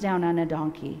king comes down on a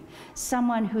donkey,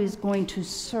 someone who is going to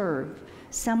serve,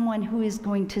 someone who is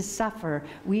going to suffer.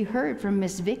 We heard from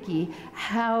Miss Vicky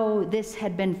how this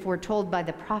had been foretold by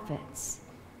the prophets.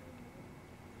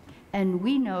 And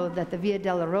we know that the Via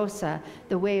Dolorosa,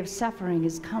 the way of suffering,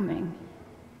 is coming.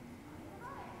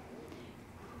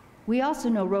 We also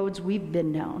know roads we've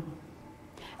been down.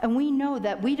 And we know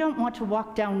that we don't want to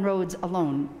walk down roads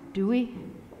alone, do we?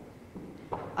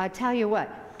 I tell you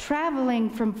what,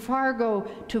 traveling from Fargo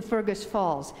to Fergus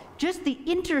Falls, just the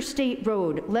interstate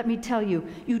road, let me tell you,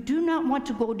 you do not want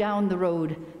to go down the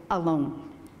road alone.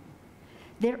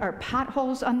 There are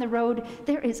potholes on the road,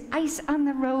 there is ice on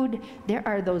the road, there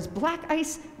are those black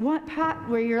ice pot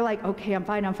where you're like, okay, I'm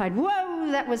fine, whoa,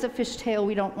 that was a fishtail,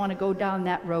 we don't want to go down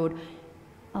that road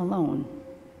alone.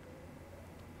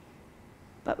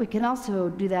 But we can also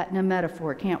do that in a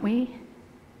metaphor, can't we?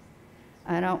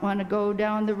 I don't want to go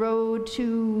down the road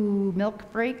to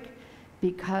milk break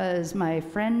because my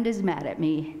friend is mad at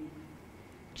me.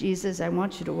 Jesus, I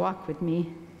want you to walk with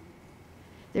me.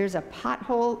 There's a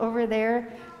pothole over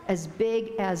there as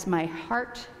big as my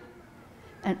heart,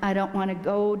 and I don't want to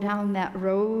go down that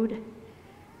road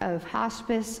of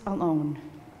hospice alone.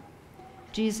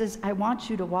 Jesus, I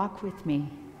want you to walk with me.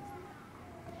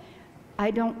 I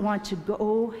don't want to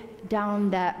go down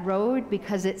that road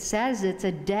because it says it's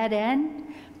a dead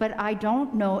end, but I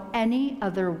don't know any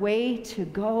other way to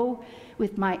go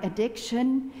with my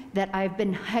addiction that I've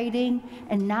been hiding,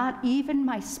 and not even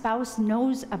my spouse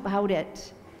knows about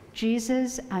it.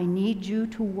 Jesus, I need you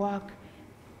to walk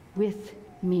with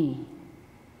me.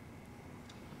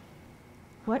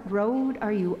 What road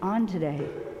are you on today?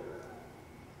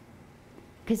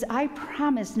 Because I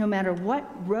promise, no matter what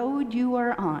road you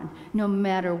are on, no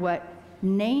matter what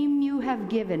name you have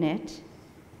given it,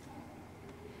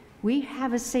 we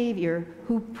have a Savior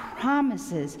who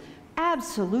promises,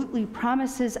 absolutely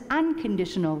promises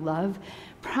unconditional love,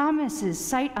 promises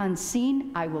sight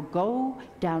unseen, I will go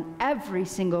down every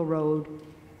single road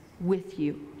with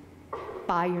you,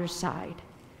 by your side.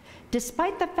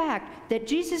 Despite the fact that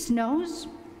Jesus knows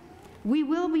we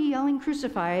will be yelling,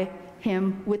 "Crucify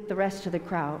him," with the rest of the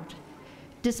crowd.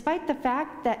 Despite the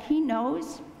fact that he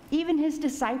knows even his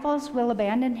disciples will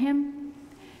abandon him,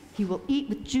 he will eat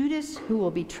with Judas, who will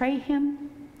betray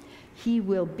him. He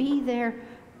will be there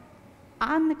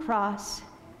on the cross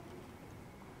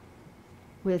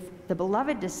with the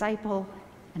beloved disciple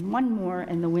and one more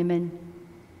and the women.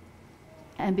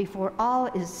 And before all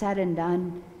is said and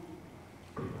done,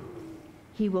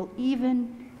 he will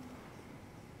even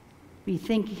be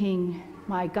thinking,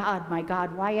 my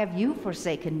God, why have you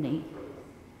forsaken me?"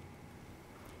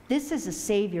 This is a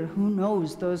Savior who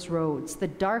knows those roads, the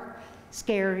dark,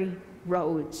 scary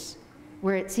roads,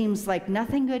 where it seems like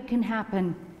nothing good can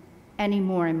happen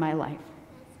anymore in my life.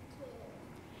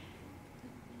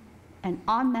 And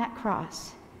on that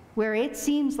cross, where it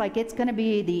seems like it's going to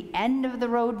be the end of the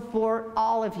road for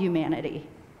all of humanity,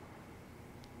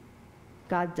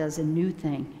 God does a new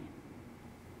thing.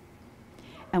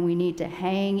 And we need to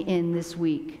hang in this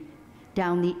week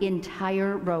down the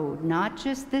entire road, not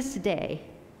just this day,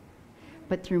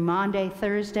 but through Maundy,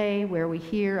 Thursday, where we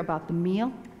hear about the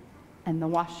meal and the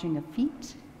washing of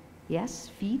feet. Yes,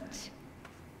 feet.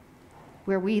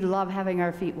 Where we love having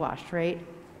our feet washed, right?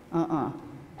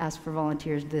 Ask for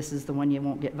volunteers. This is the one you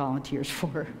won't get volunteers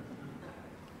for.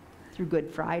 Through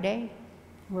Good Friday,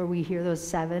 where we hear those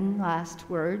 7 last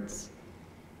words,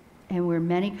 and where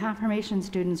many confirmation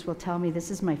students will tell me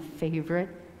this is my favorite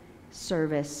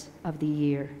service of the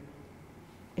year,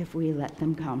 if we let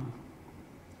them come.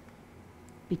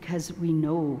 Because we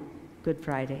know Good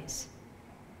Fridays.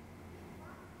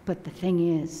 But the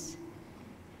thing is,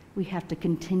 we have to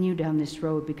continue down this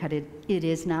road because it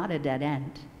is not a dead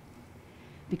end.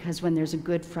 Because when there's a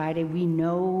Good Friday, we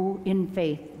know in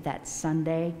faith that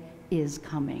Sunday is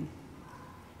coming.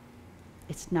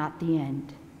 It's not the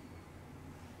end.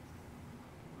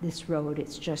 This road,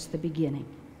 it's just the beginning.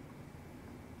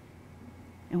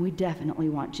 And we definitely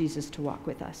want Jesus to walk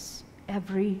with us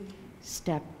every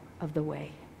step of the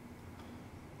way.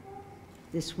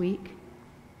 This week,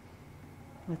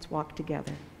 let's walk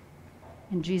together.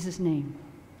 In Jesus' name,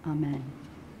 amen.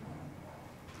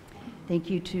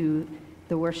 Thank you to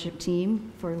the worship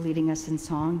team for leading us in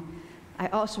song. I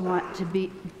also want to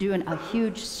be doing a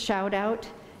huge shout out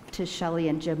to Shelley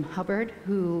and Jim Hubbard,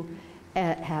 who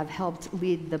have helped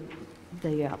lead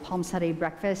the Palm Sunday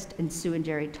breakfast, and Sue and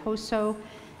Jerry Toso,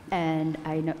 and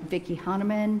I know Vicki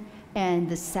Hahnemann, and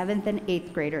the 7th and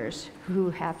 8th graders who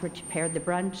have prepared the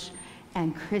brunch,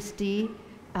 and Christy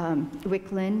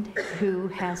Wickland, who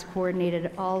has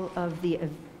coordinated all of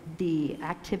the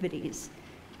activities.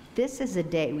 This is a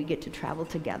day we get to travel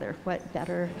together. What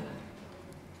better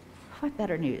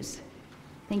news?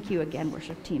 Thank you again,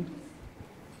 worship team.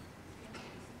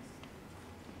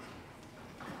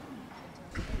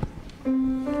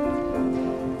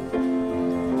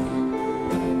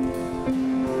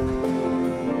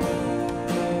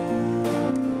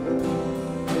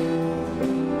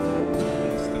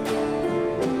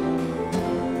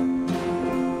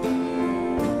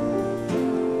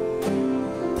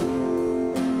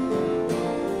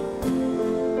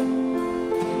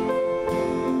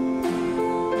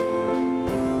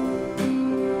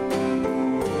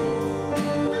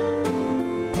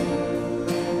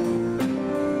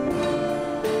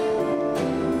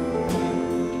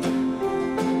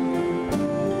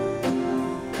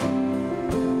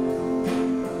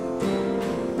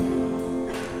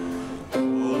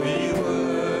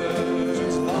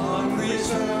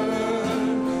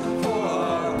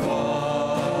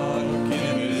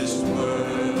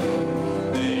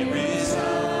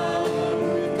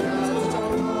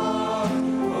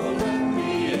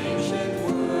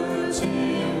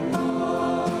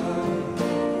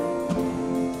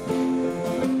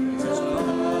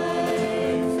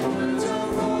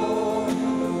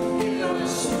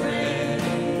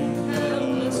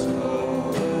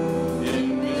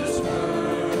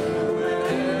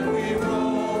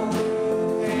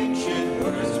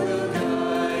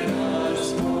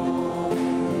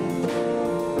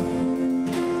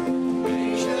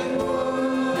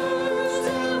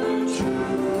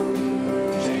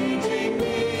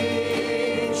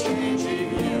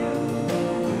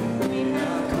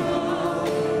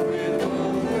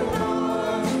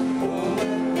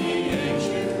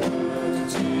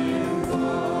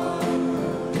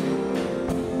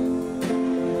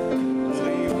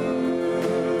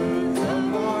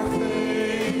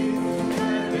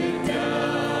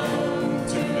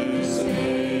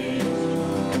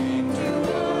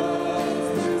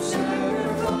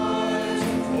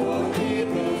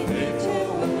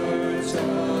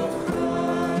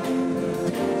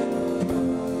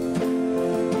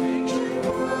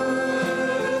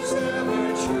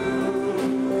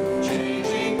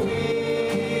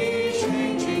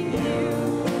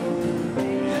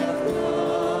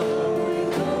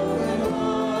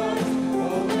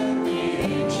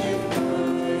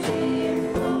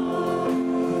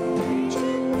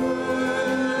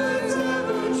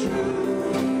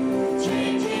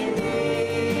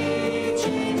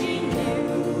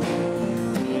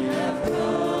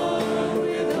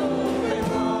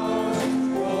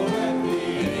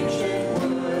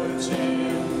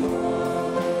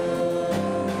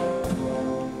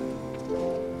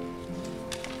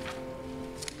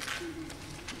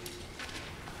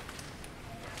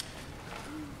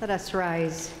 Let us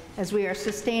rise. As we are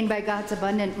sustained by God's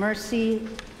abundant mercy,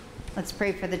 let's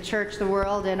pray for the church, the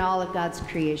world, and all of God's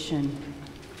creation.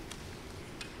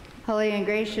 Holy and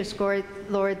gracious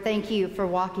Lord, thank you for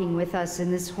walking with us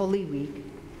in this holy week.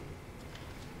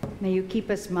 May you keep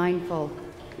us mindful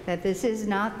that this is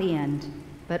not the end,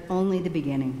 but only the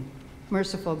beginning.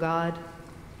 Merciful God,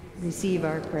 receive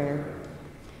our prayer.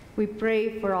 We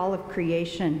pray for all of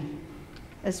creation,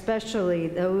 especially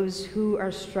those who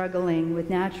are struggling with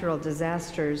natural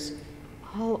disasters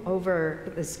all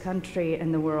over this country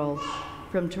and the world,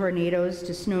 from tornadoes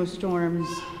to snowstorms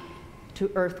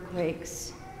to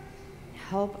earthquakes.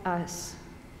 Help us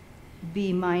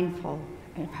be mindful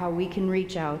of how we can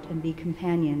reach out and be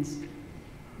companions.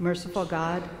 Merciful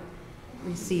God,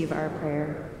 receive our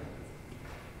prayer.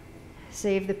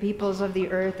 Save the peoples of the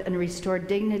earth and restore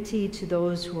dignity to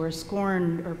those who are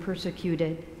scorned or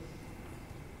persecuted.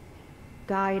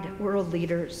 Guide world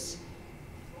leaders.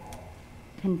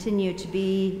 Continue to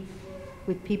be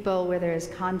with people where there is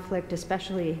conflict,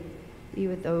 especially be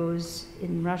with those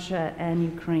in Russia and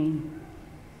Ukraine.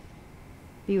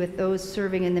 Be with those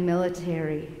serving in the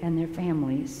military and their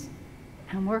families,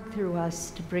 and work through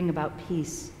us to bring about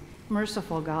peace.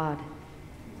 Merciful God,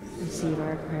 receive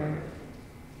our prayer.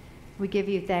 We give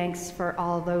you thanks for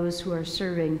all those who are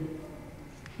serving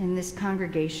in this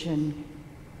congregation,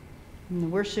 in the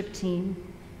worship team,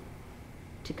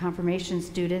 to confirmation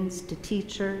students, to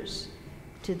teachers,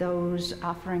 to those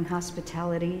offering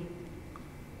hospitality,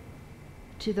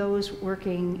 to those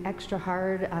working extra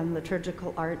hard on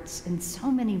liturgical arts, and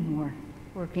so many more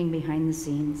working behind the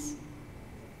scenes.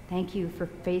 Thank you for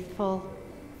faithful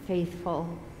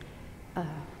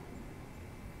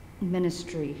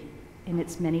ministry in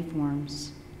its many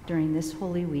forms during this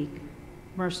holy week.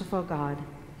 Merciful God,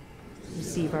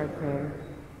 receive our prayer.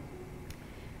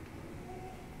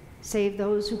 Save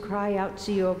those who cry out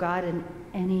to you, O God, in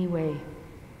any way.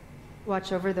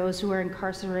 Watch over those who are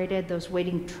incarcerated, those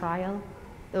waiting trial,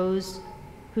 those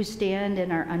who stand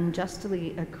and are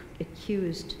unjustly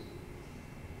accused.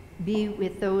 Be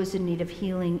with those in need of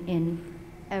healing in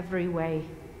every way.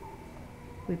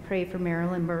 We pray for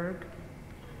Marilyn Berg,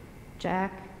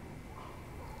 Jack,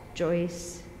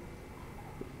 Joyce,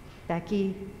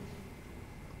 Becky,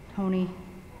 Tony,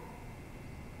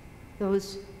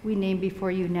 those we name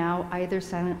before you now, either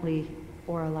silently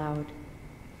or aloud.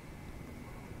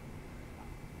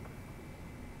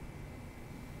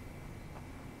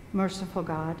 Merciful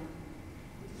God,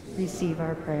 receive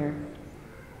our prayer.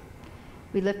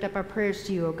 We lift up our prayers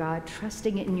to you, O God,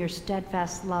 trusting in your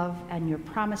steadfast love and your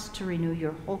promise to renew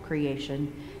your whole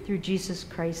creation through Jesus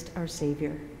Christ, our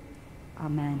Savior.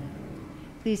 Amen.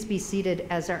 Please be seated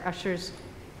as our ushers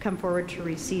come forward to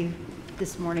receive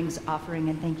this morning's offering,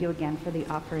 and thank you again for the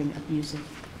offering of music.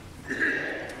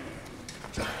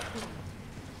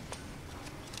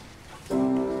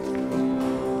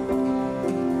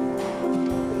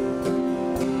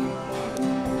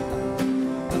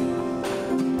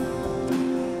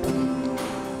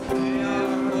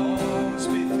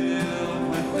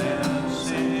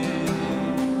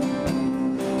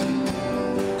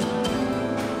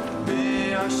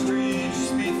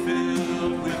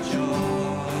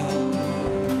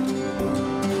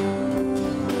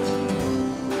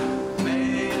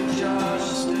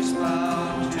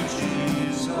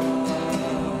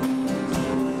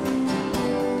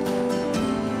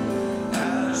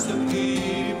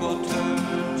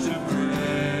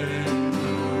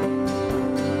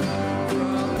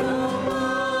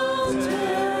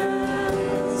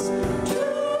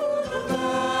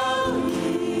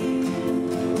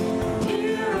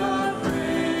 Here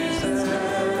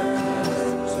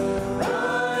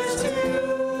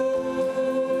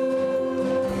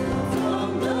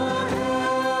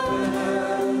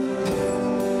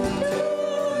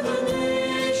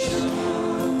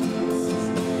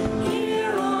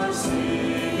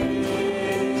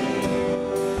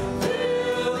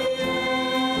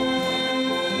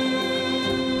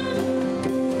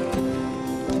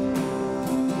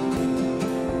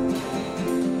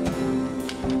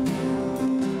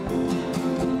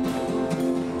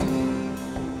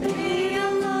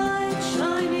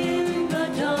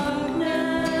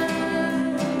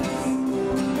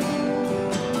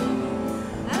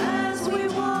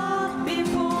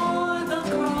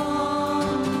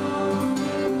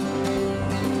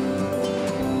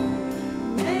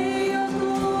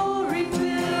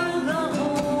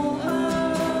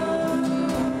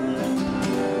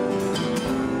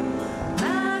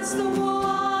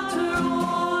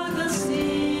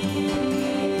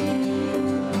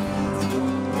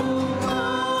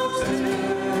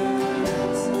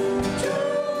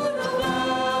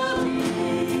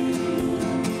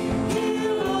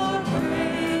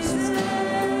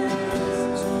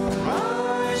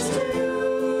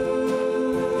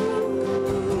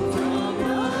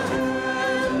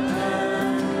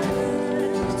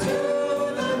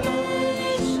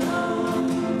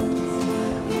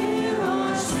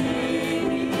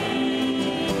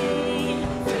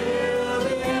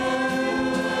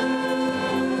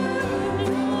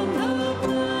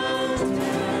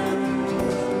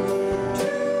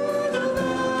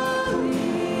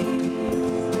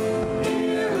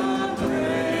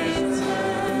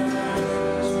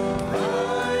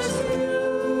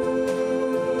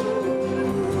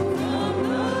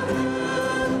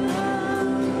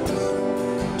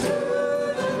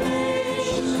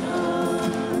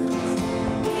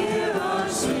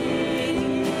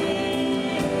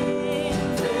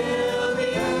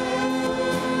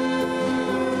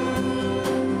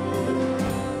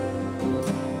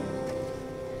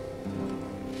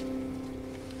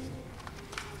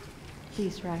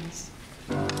Please rise.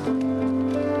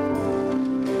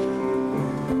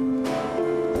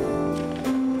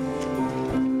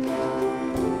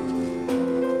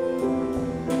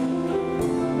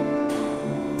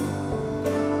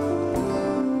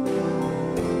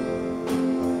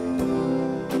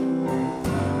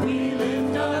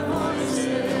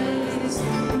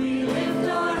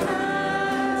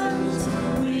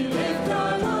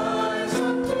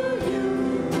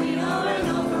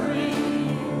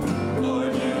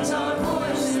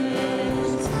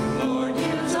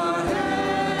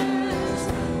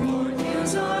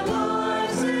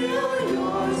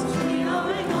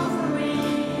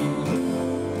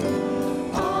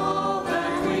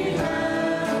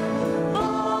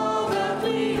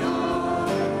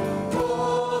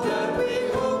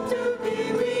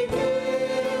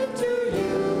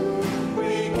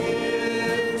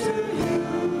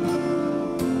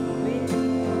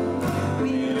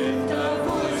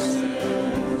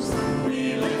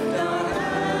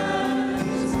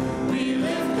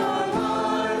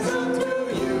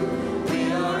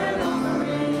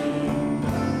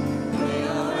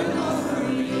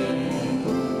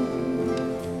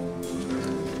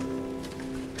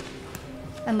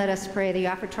 And let us pray the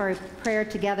offertory prayer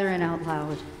together and out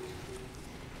loud.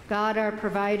 God, our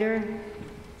provider,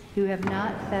 you have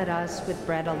not fed us with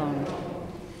bread alone,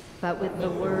 but with the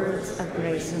words of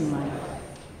grace and life.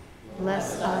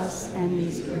 Bless us and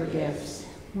these pure gifts,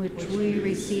 which we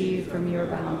receive from your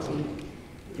bounty,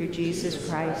 through Jesus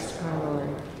Christ our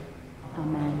Lord.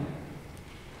 Amen.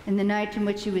 In the night in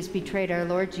which he was betrayed, our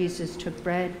Lord Jesus took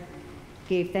bread,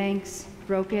 gave thanks,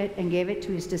 broke it, and gave it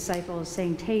to his disciples,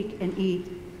 saying, "Take and eat.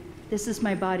 This is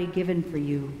my body given for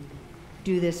you.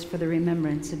 Do this for the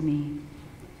remembrance of me."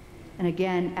 And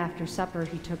again, after supper,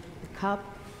 he took the cup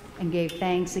and gave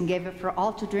thanks and gave it for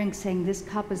all to drink, saying, "This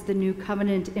cup is the new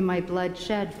covenant in my blood,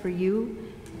 shed for you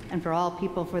and for all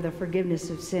people for the forgiveness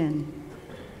of sin.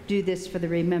 Do this for the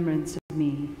remembrance of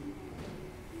me."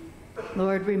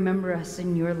 Lord, remember us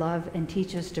in your love and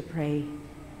teach us to pray.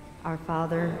 Our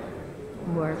Father,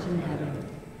 who art in heaven,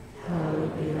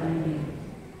 hallowed be thy name.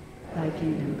 Thy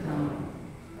kingdom come,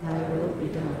 thy will be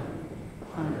done,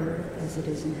 on earth as it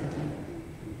is in heaven.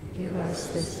 Give us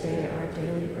this day our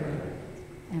daily bread,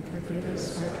 and forgive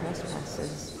us our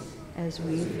trespasses, as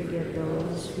we forgive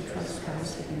those who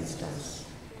trespass against us.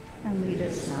 And lead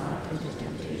us not into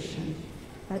temptation,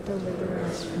 but deliver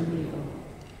us from evil.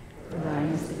 For thine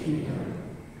is the kingdom,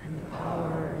 and the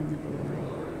power, and the glory,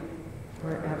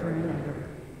 forever and ever.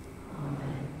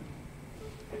 Amen.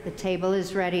 The table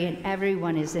is ready and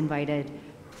everyone is invited.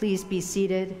 Please be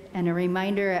seated. And a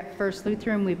reminder, at First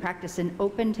Lutheran, we practice an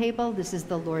open table. This is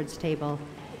the Lord's table.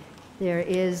 There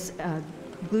is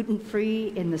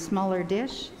gluten-free in the smaller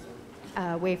dish,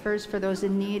 wafers for those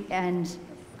in need, and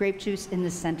grape juice in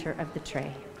the center of the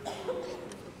tray.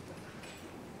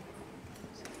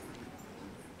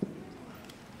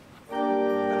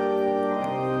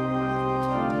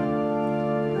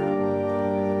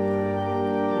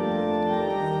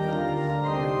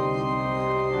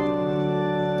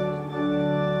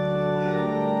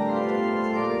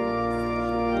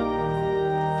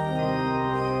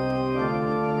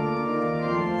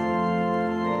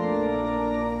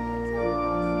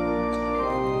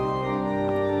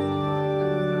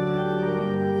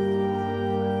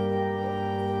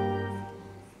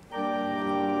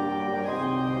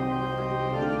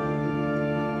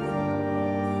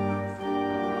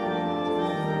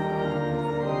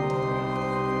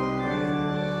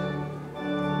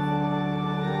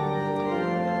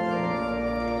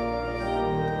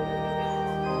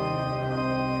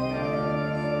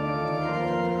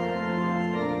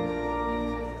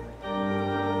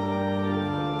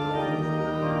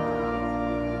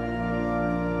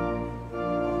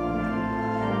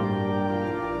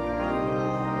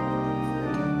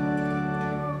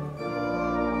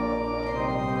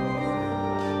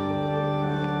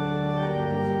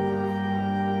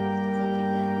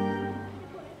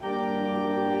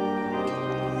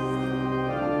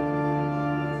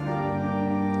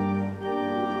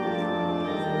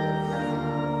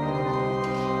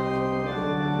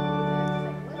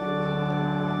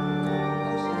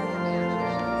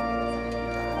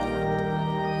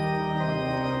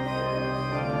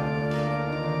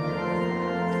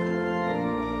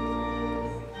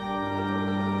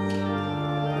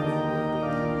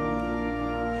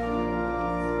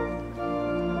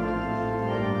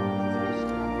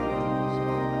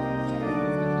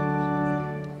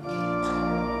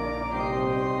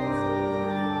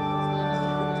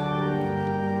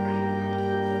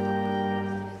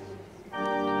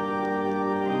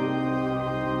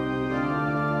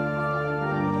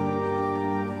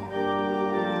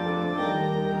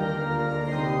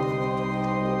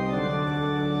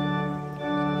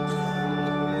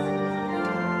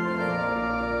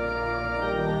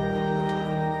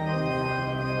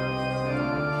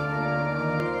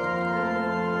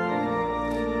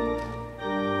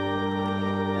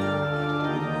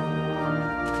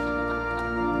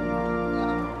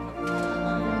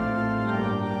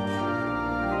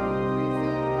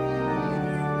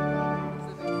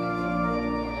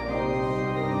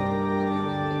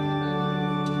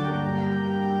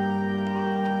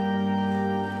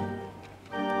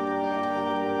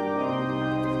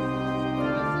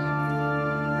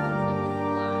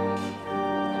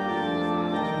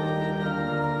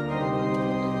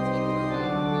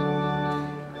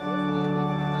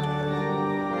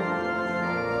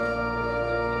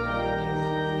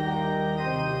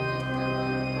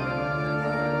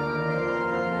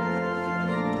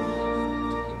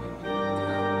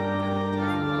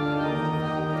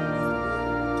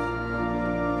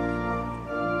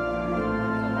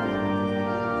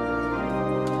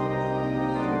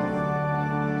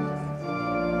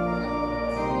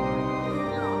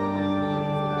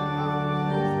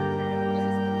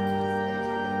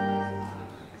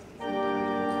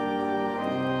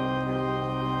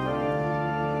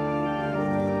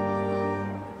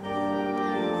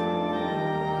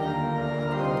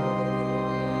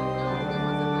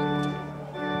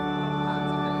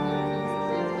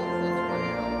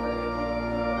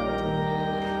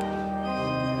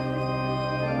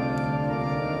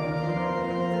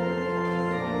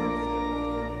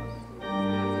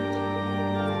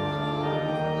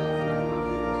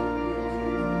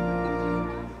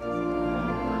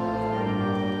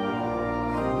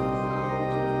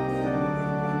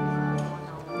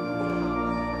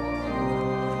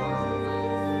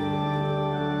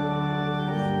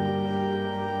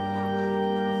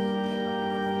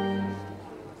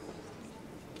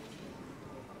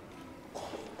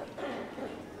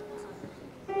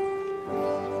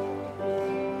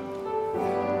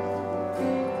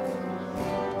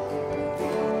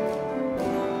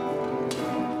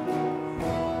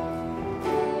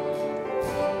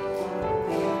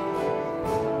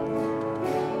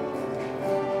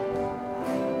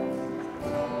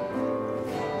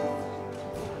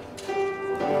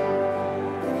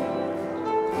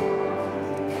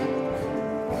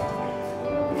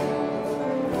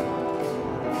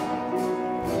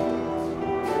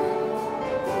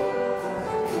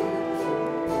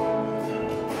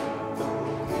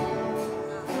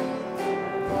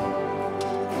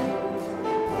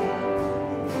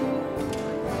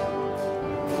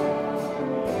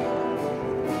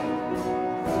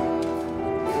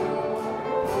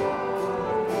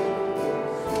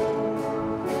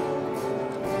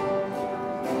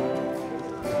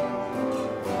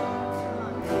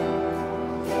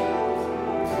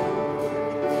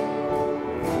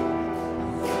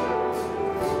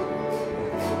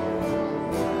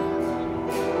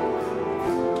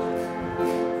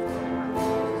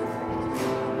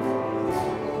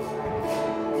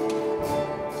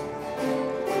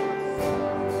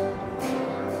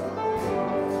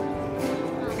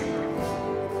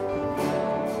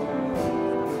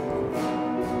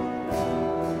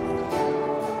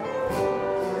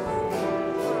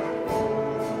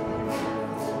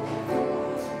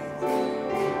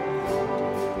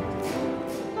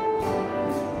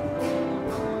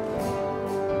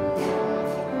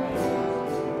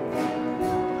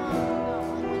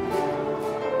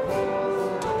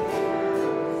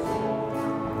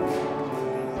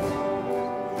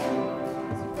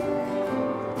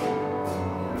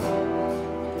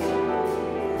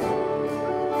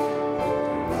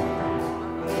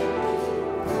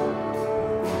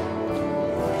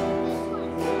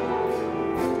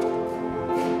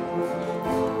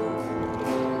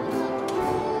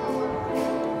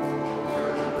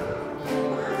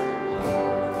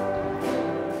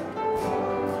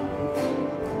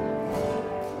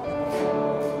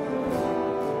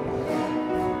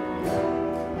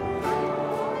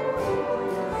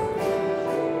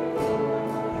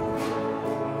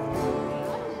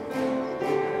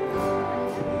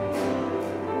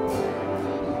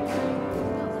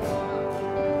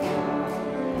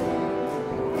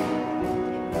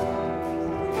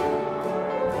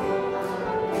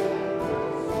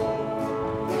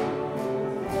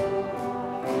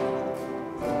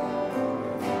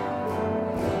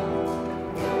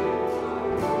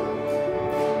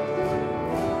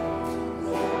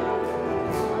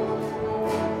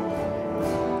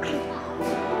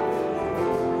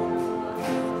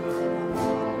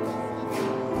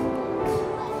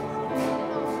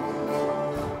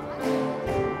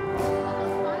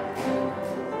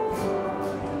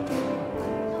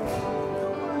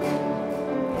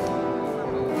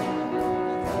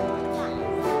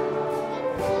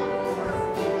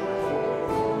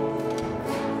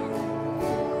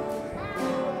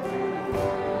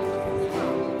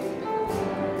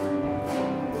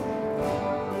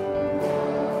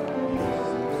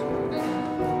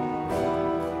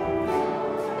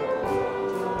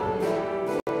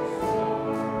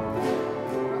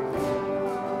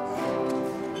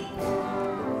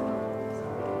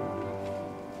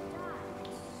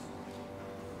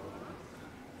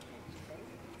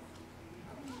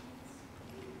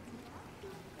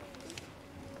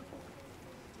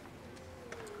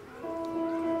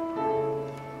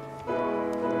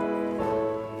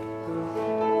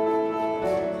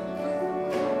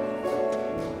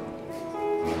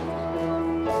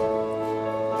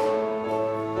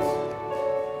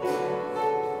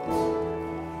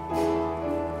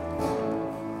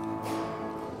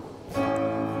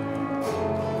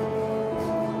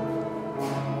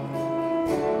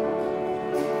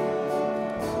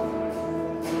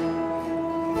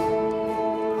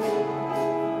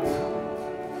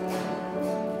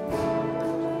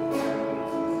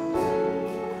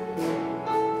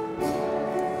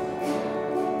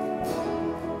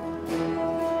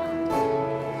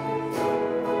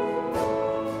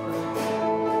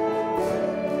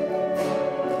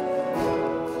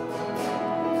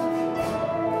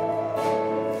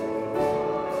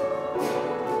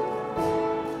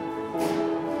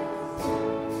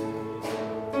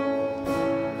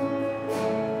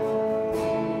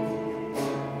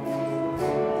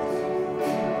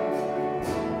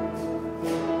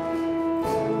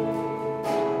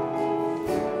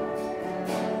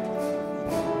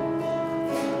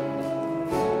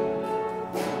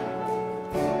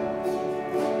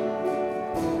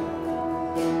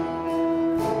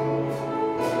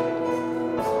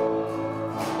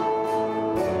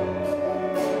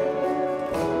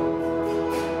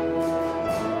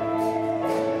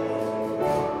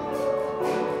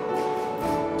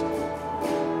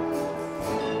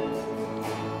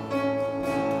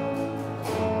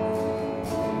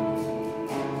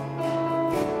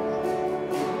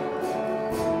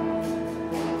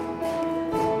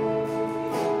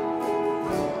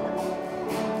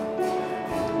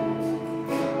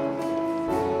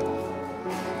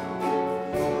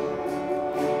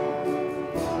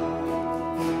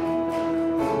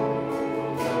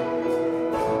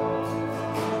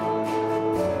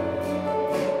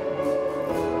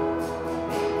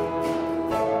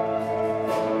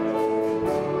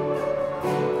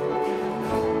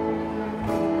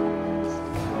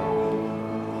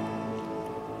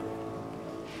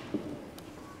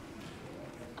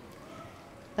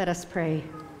 Let us pray.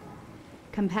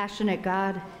 Compassionate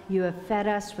God, you have fed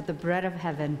us with the bread of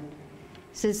heaven.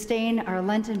 Sustain our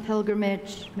Lenten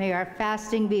pilgrimage. May our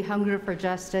fasting be hunger for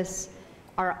justice,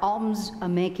 our alms a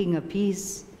making of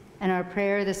peace, and our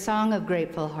prayer the song of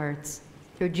grateful hearts.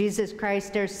 Through Jesus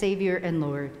Christ, our Savior and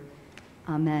Lord.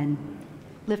 Amen.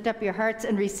 Lift up your hearts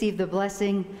and receive the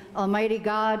blessing. Almighty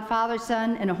God, Father,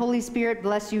 Son, and Holy Spirit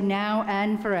bless you now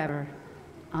and forever.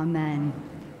 Amen.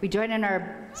 We join in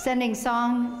our sending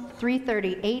song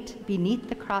 338, Beneath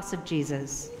the Cross of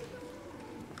Jesus.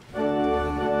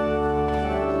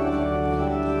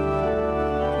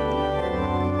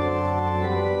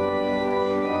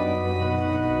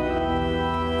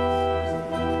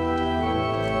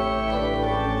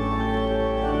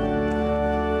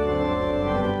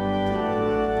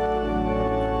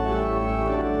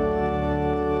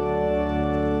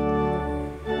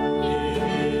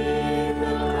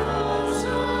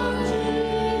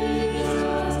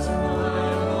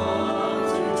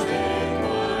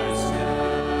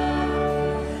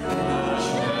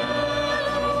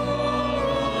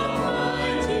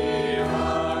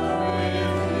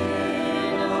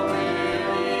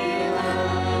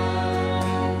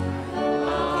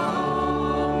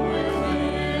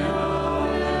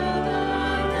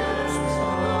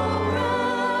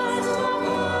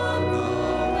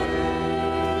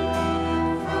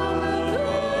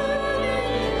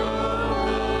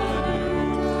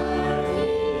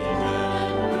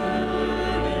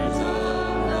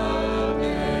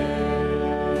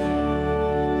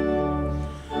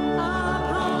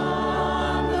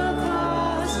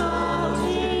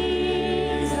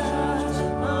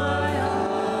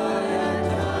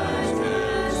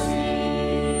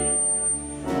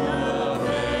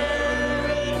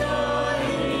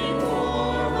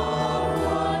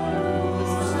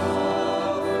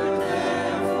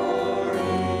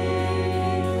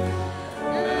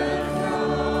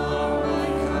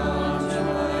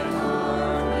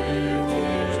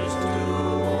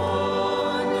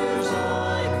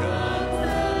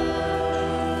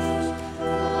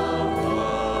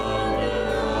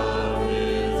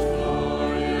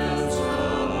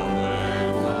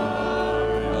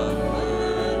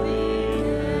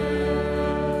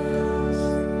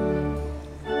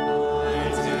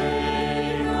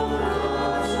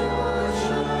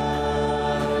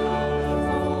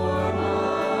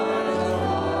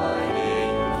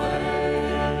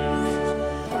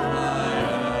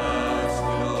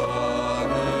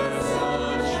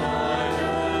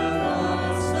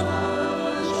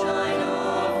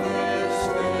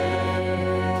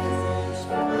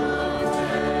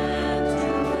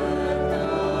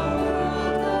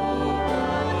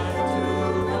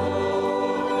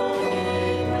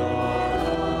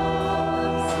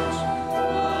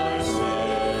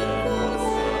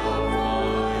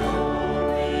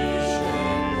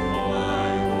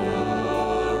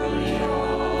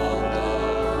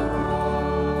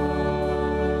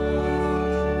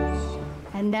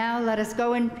 And now let us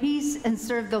go in peace and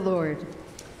serve the Lord.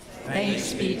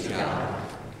 Thanks be to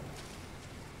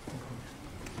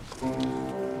God.